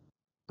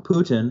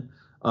 Putin,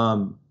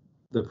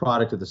 the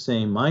product of the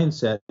same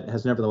mindset,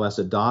 has nevertheless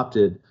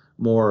adopted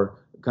more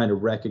kind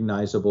of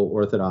recognizable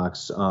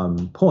Orthodox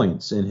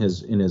points in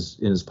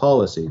his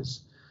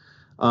policies.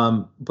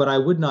 But I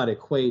would not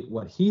equate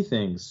what he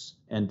thinks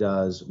and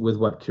does with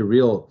what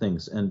Kirill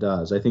thinks and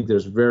does. I think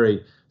there's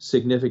very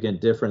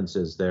significant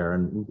differences there,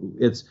 and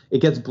it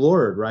gets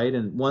blurred, right?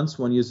 And once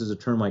one uses a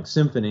term like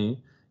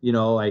symphony, and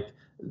that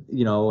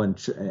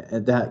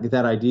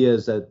idea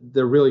is that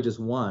they're really just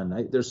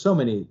one. There's so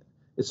many.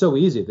 It's so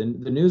easy. The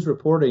news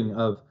reporting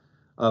of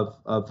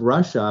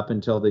Russia up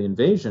until the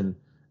invasion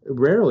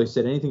rarely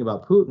said anything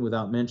about Putin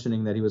without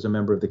mentioning that he was a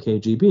member of the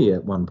KGB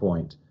at one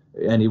point,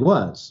 and he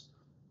was.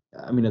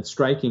 I mean, it's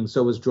striking.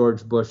 So was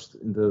George Bush,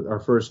 our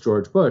first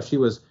George Bush. He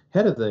was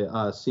head of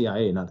the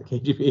CIA, not the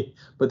KGB,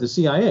 but the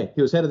CIA.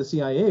 He was head of the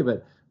CIA.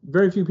 But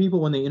very few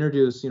people, when they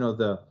introduce,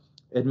 the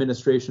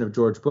administration of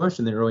George Bush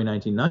in the early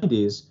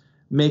 1990s,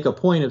 make a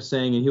point of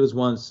saying, and he was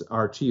once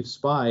our chief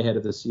spy, head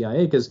of the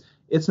CIA, because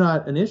it's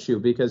not an issue,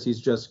 because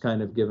he's just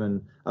kind of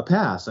given a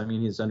pass. I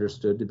mean, he's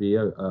understood to be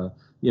a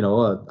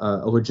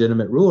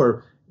legitimate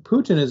ruler.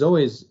 Putin is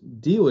always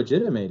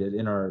delegitimated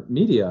in our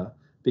media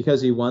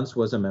because he once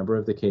was a member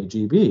of the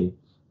KGB,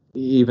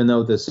 even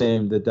though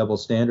the double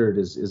standard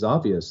is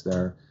obvious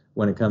there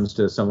when it comes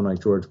to someone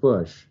like George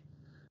Bush.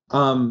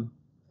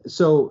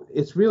 So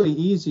it's really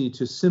easy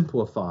to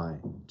simplify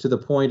to the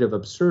point of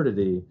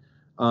absurdity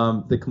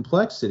the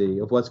complexity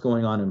of what's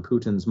going on in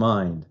Putin's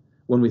mind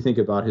when we think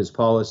about his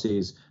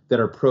policies that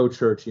are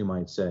pro-church, you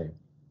might say.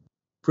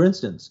 For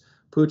instance,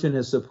 Putin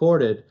has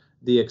supported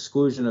the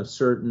exclusion of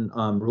certain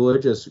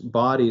religious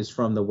bodies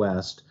from the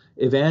West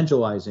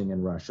evangelizing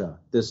in Russia.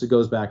 This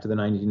goes back to the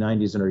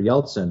 1990s under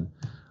Yeltsin.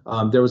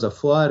 There was a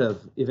flood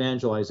of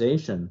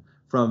evangelization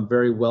from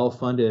very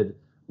well-funded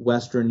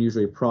Western,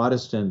 usually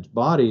Protestant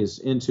bodies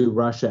into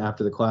Russia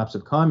after the collapse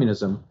of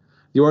communism.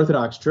 The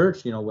Orthodox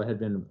Church, what had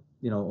been,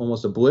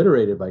 almost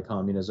obliterated by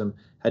communism,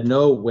 had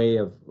no way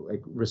of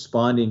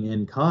responding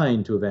in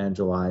kind to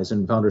evangelize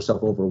and found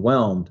herself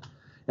overwhelmed.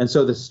 And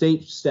so the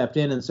state stepped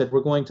in and said,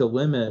 we're going to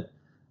limit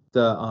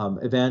the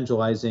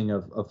evangelizing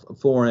of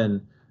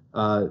foreign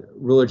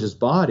religious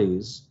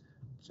bodies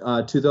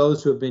to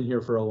those who have been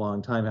here for a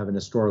long time, have an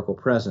historical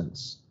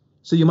presence.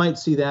 So you might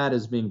see that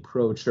as being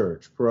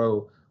pro-church,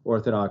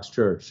 pro-Orthodox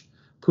Church.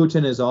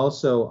 Putin has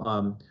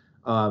also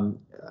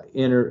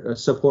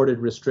supported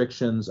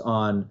restrictions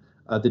on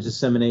the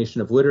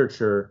dissemination of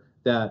literature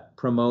that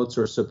promotes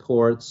or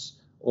supports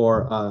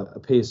or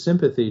pays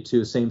sympathy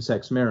to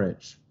same-sex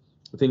marriage,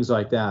 things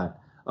like that,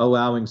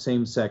 allowing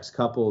same-sex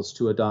couples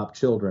to adopt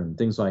children,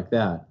 things like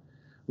that,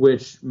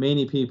 which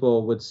many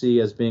people would see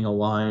as being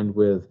aligned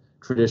with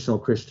traditional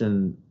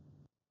Christian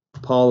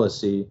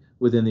policy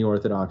within the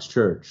Orthodox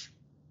Church.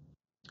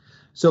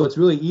 So it's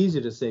really easy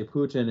to say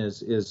Putin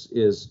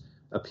is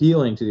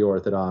appealing to the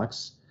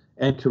Orthodox,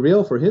 and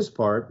Kirill, for his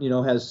part,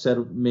 has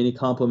said many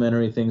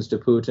complimentary things to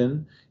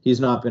Putin. He's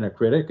not been a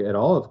critic at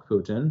all of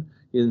Putin.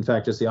 In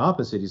fact, just the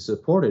opposite. He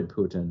supported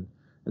Putin,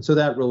 and so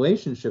that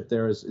relationship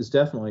there is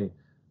definitely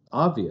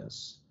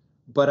obvious.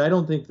 But I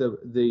don't think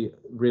the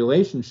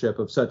relationship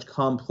of such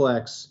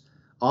complex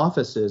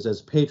offices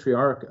as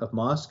Patriarch of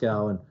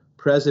Moscow and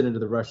President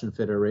of the Russian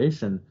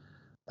Federation,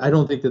 I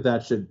don't think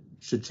that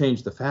should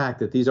change the fact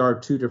that these are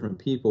two different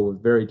people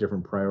with very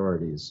different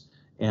priorities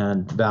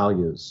and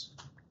values.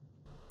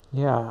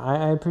 Yeah,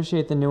 I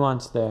appreciate the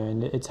nuance there,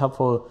 and it's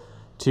helpful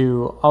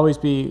to always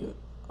be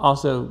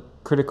also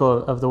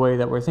critical of the way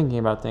that we're thinking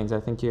about things. I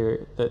think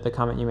the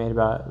comment you made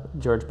about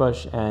George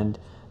Bush and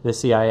the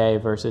CIA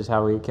versus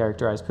how we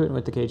characterize Putin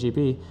with the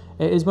KGB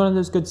is one of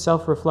those good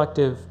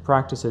self-reflective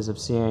practices of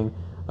seeing,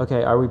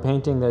 okay, are we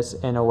painting this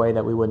in a way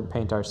that we wouldn't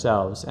paint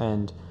ourselves?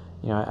 And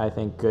I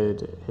think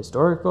good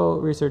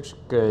historical research,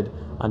 good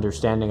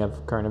understanding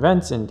of current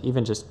events, and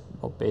even just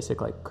basic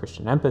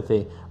Christian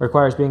empathy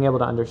requires being able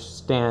to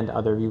understand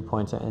other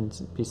viewpoints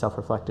and be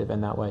self-reflective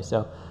in that way.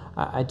 So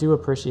I do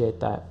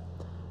appreciate that.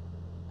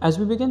 As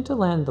we begin to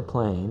land the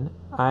plane,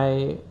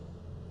 I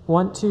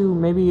want to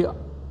maybe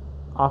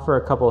offer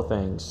a couple of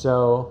things.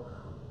 So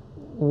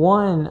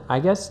one, I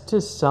guess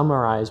to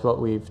summarize what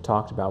we've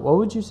talked about, what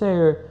would you say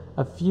are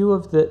a few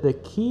of the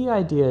key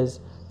ideas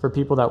for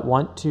people that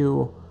want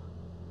to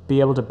be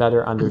able to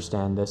better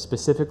understand this,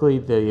 specifically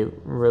the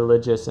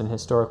religious and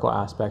historical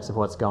aspects of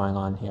what's going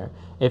on here?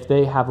 If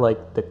they have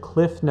the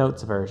Cliff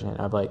Notes version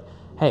of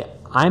hey,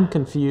 I'm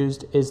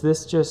confused, is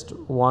this just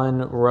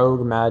one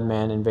rogue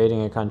madman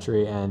invading a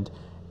country and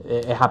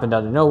it happened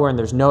out of nowhere and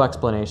there's no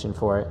explanation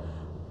for it?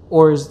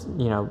 Or is,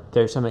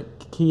 there's some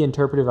key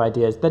interpretive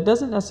ideas that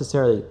doesn't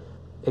necessarily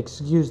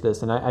excuse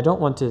this. And I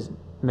don't want to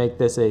make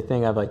this a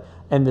thing of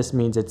and this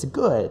means it's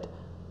good,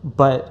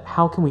 but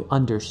how can we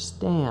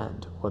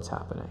understand what's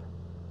happening?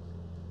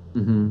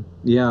 Mm-hmm.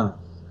 Yeah.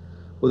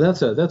 Well,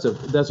 that's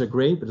a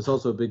great, but it's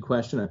also a big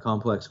question, a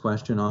complex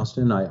question,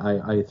 Austin.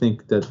 I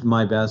think that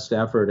my best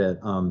effort at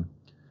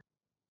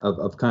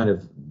of kind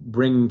of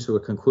bringing to a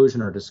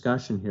conclusion or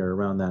discussion here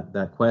around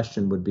that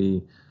question would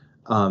be,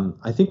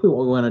 I think what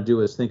we want to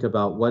do is think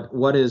about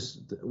what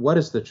is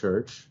the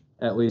church,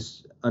 at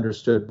least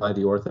understood by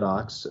the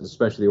Orthodox,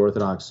 especially the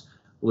Orthodox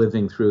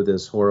living through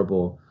this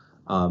horrible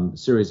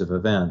series of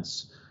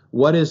events.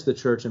 What is the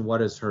church, and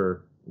what is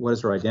her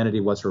identity?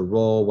 What's her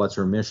role? What's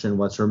her mission?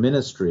 What's her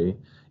ministry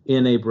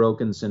in a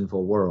broken,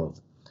 sinful world?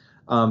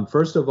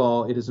 First of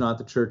all, it is not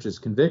the church's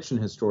conviction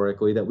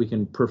historically that we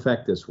can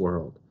perfect this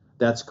world.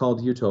 That's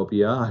called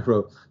utopia. I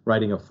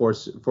writing a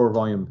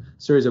four-volume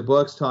series of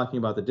books talking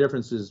about the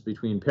differences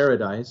between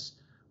paradise,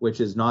 which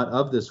is not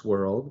of this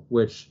world,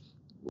 which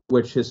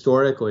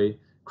historically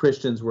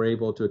Christians were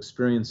able to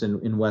experience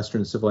in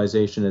Western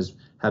civilization as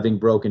having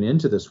broken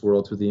into this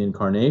world through the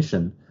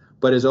incarnation,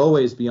 but is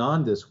always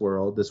beyond this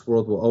world. This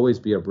world will always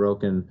be a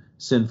broken,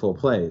 sinful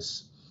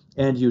place.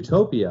 And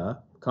utopia,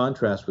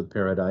 contrast with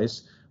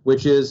paradise,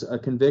 which is a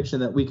conviction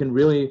that we can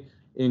really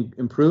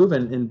improve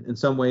and in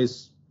some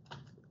ways,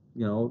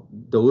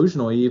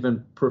 delusionally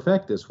even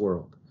perfect this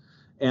world.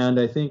 And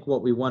I think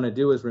what we want to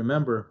do is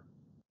remember,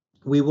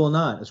 we will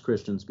not, as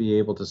Christians, be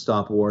able to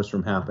stop wars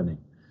from happening.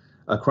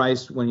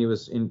 Christ, when he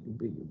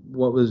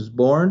was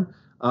born,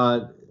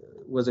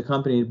 was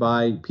accompanied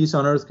by peace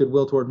on earth,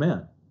 goodwill toward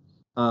man.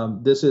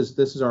 This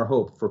is our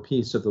hope for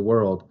peace of the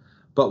world.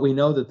 But we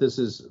know that this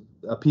is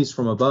a peace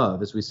from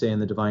above, as we say in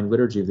the Divine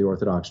Liturgy of the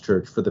Orthodox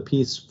Church, for the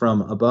peace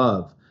from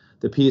above,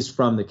 the peace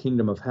from the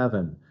kingdom of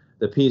heaven,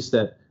 the peace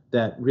that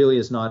really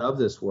is not of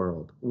this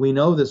world. We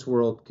know this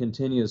world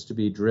continues to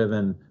be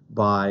driven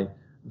by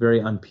very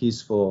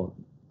unpeaceful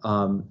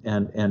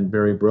and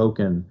very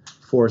broken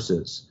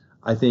forces.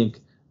 I think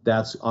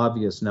that's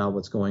obvious now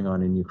what's going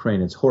on in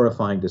Ukraine. It's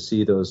horrifying to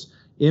see those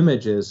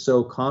images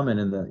so common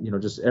in the,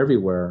 just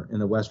everywhere in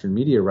the Western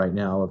media right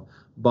now of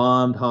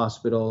bombed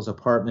hospitals,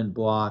 apartment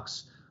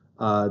blocks,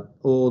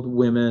 old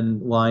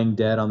women lying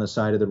dead on the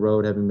side of the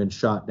road, having been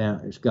shot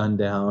down, gunned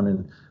down,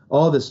 and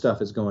all this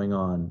stuff is going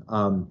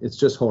on. It's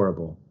just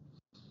horrible.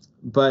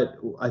 But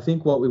I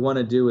think what we want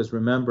to do is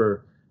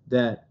remember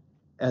that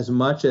as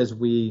much as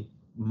we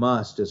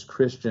must, as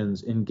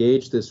Christians,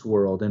 engage this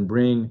world and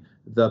bring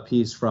the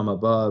peace from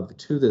above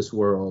to this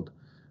world,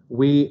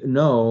 we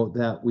know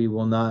that we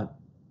will not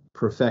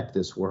perfect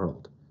this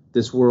world.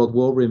 This world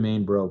will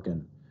remain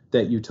broken,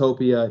 that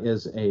utopia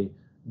is a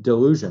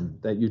delusion,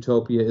 that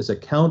utopia is a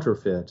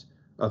counterfeit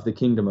of the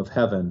kingdom of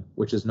heaven,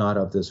 which is not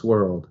of this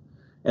world.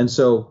 And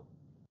so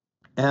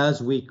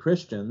as we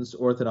Christians,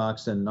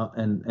 Orthodox and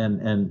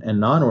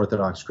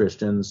non-Orthodox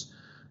Christians,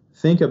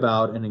 think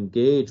about and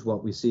engage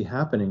what we see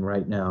happening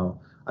right now,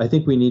 I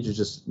think we need to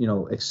just,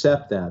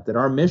 accept that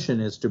our mission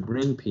is to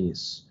bring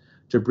peace,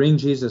 to bring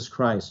Jesus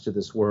Christ to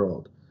this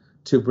world,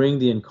 to bring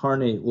the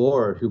incarnate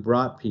Lord who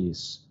brought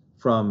peace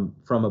from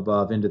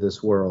above into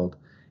this world.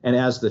 And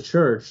as the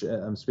church,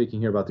 I'm speaking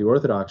here about the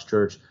Orthodox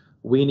Church,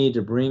 we need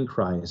to bring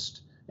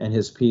Christ and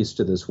his peace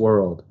to this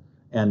world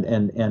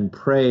and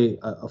pray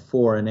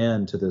for an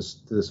end to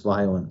this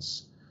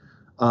violence.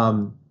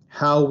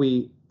 How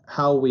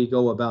we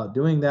go about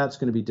doing that is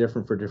going to be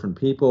different for different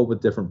people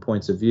with different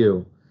points of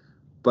view.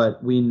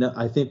 But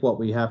I think what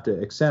we have to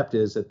accept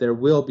is that there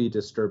will be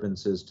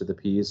disturbances to the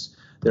peace.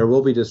 There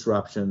will be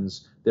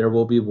disruptions. There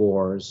will be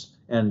wars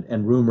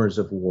and rumors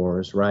of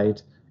wars,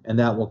 right? And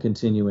that will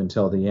continue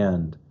until the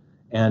end.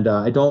 And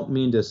I don't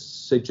mean to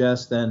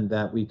suggest then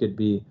that we could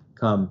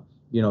become,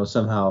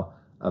 somehow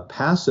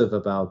passive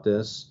about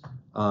this.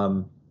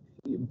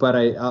 But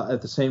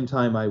at the same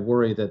time, I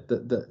worry that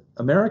the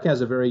America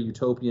has a very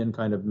utopian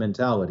kind of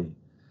mentality,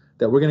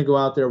 that we're going to go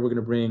out there, we're going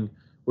to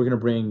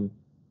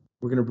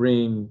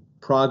bring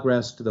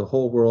progress to the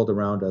whole world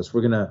around us.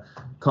 We're going to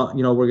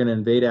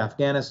invade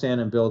Afghanistan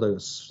and build a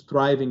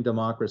thriving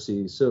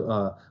democracy,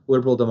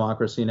 liberal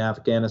democracy in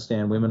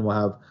Afghanistan. Women will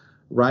have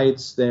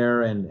rights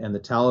there, and the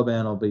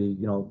Taliban will be,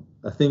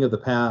 a thing of the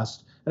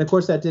past. And of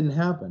course, that didn't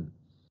happen.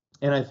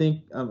 And I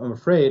think I'm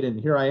afraid, and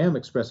here I am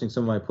expressing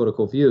some of my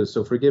political views,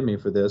 so forgive me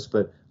for this,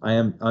 but I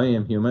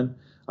am human.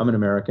 I'm an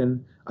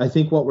American. I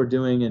think what we're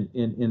doing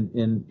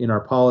in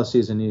our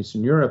policies in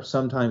Eastern Europe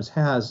sometimes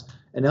has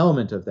an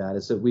element of that.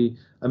 Is that we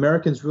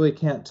Americans really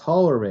can't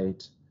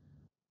tolerate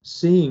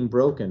seeing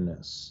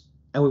brokenness,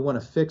 and we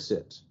want to fix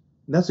it.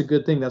 And that's a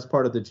good thing. That's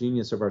part of the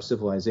genius of our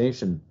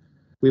civilization.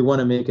 We want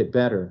to make it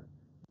better.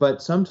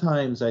 But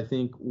sometimes I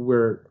think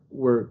we're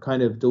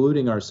kind of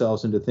deluding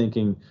ourselves into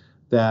thinking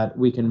that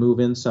we can move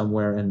in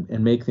somewhere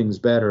and make things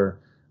better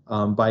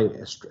by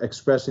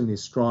expressing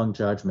these strong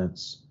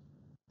judgments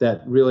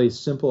that really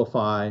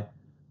simplify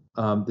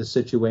the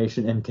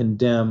situation and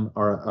condemn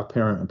our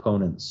apparent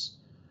opponents.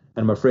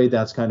 And I'm afraid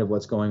that's kind of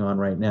what's going on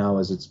right now,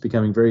 is it's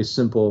becoming very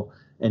simple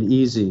and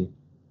easy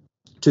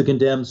to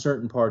condemn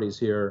certain parties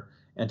here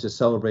and to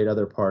celebrate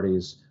other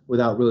parties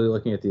without really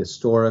looking at the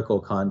historical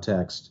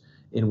context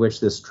in which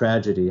this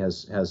tragedy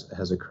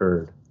has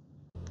occurred.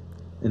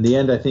 In the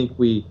end, I think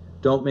we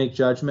don't make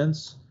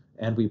judgments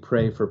and we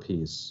pray for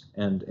peace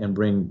and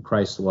bring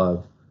Christ's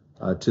love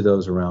to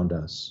those around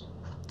us.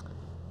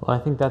 Well,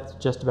 I think that's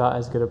just about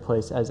as good a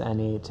place as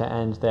any to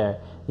end there.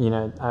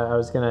 I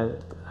was going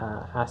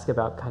to ask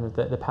about kind of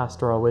the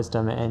pastoral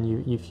wisdom,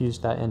 and you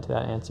fused that into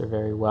that answer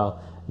very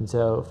well. And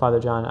so, Father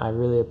John, I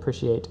really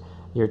appreciate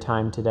your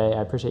time today.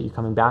 I appreciate you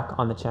coming back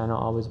on the channel.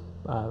 Always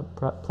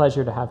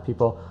pleasure to have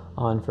people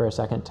on for a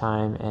second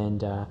time.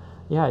 And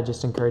I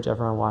just encourage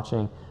everyone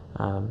watching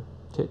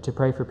to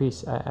pray for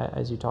peace,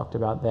 as you talked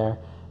about there.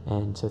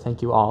 And so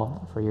thank you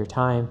all for your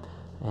time,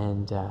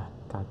 and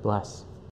God bless.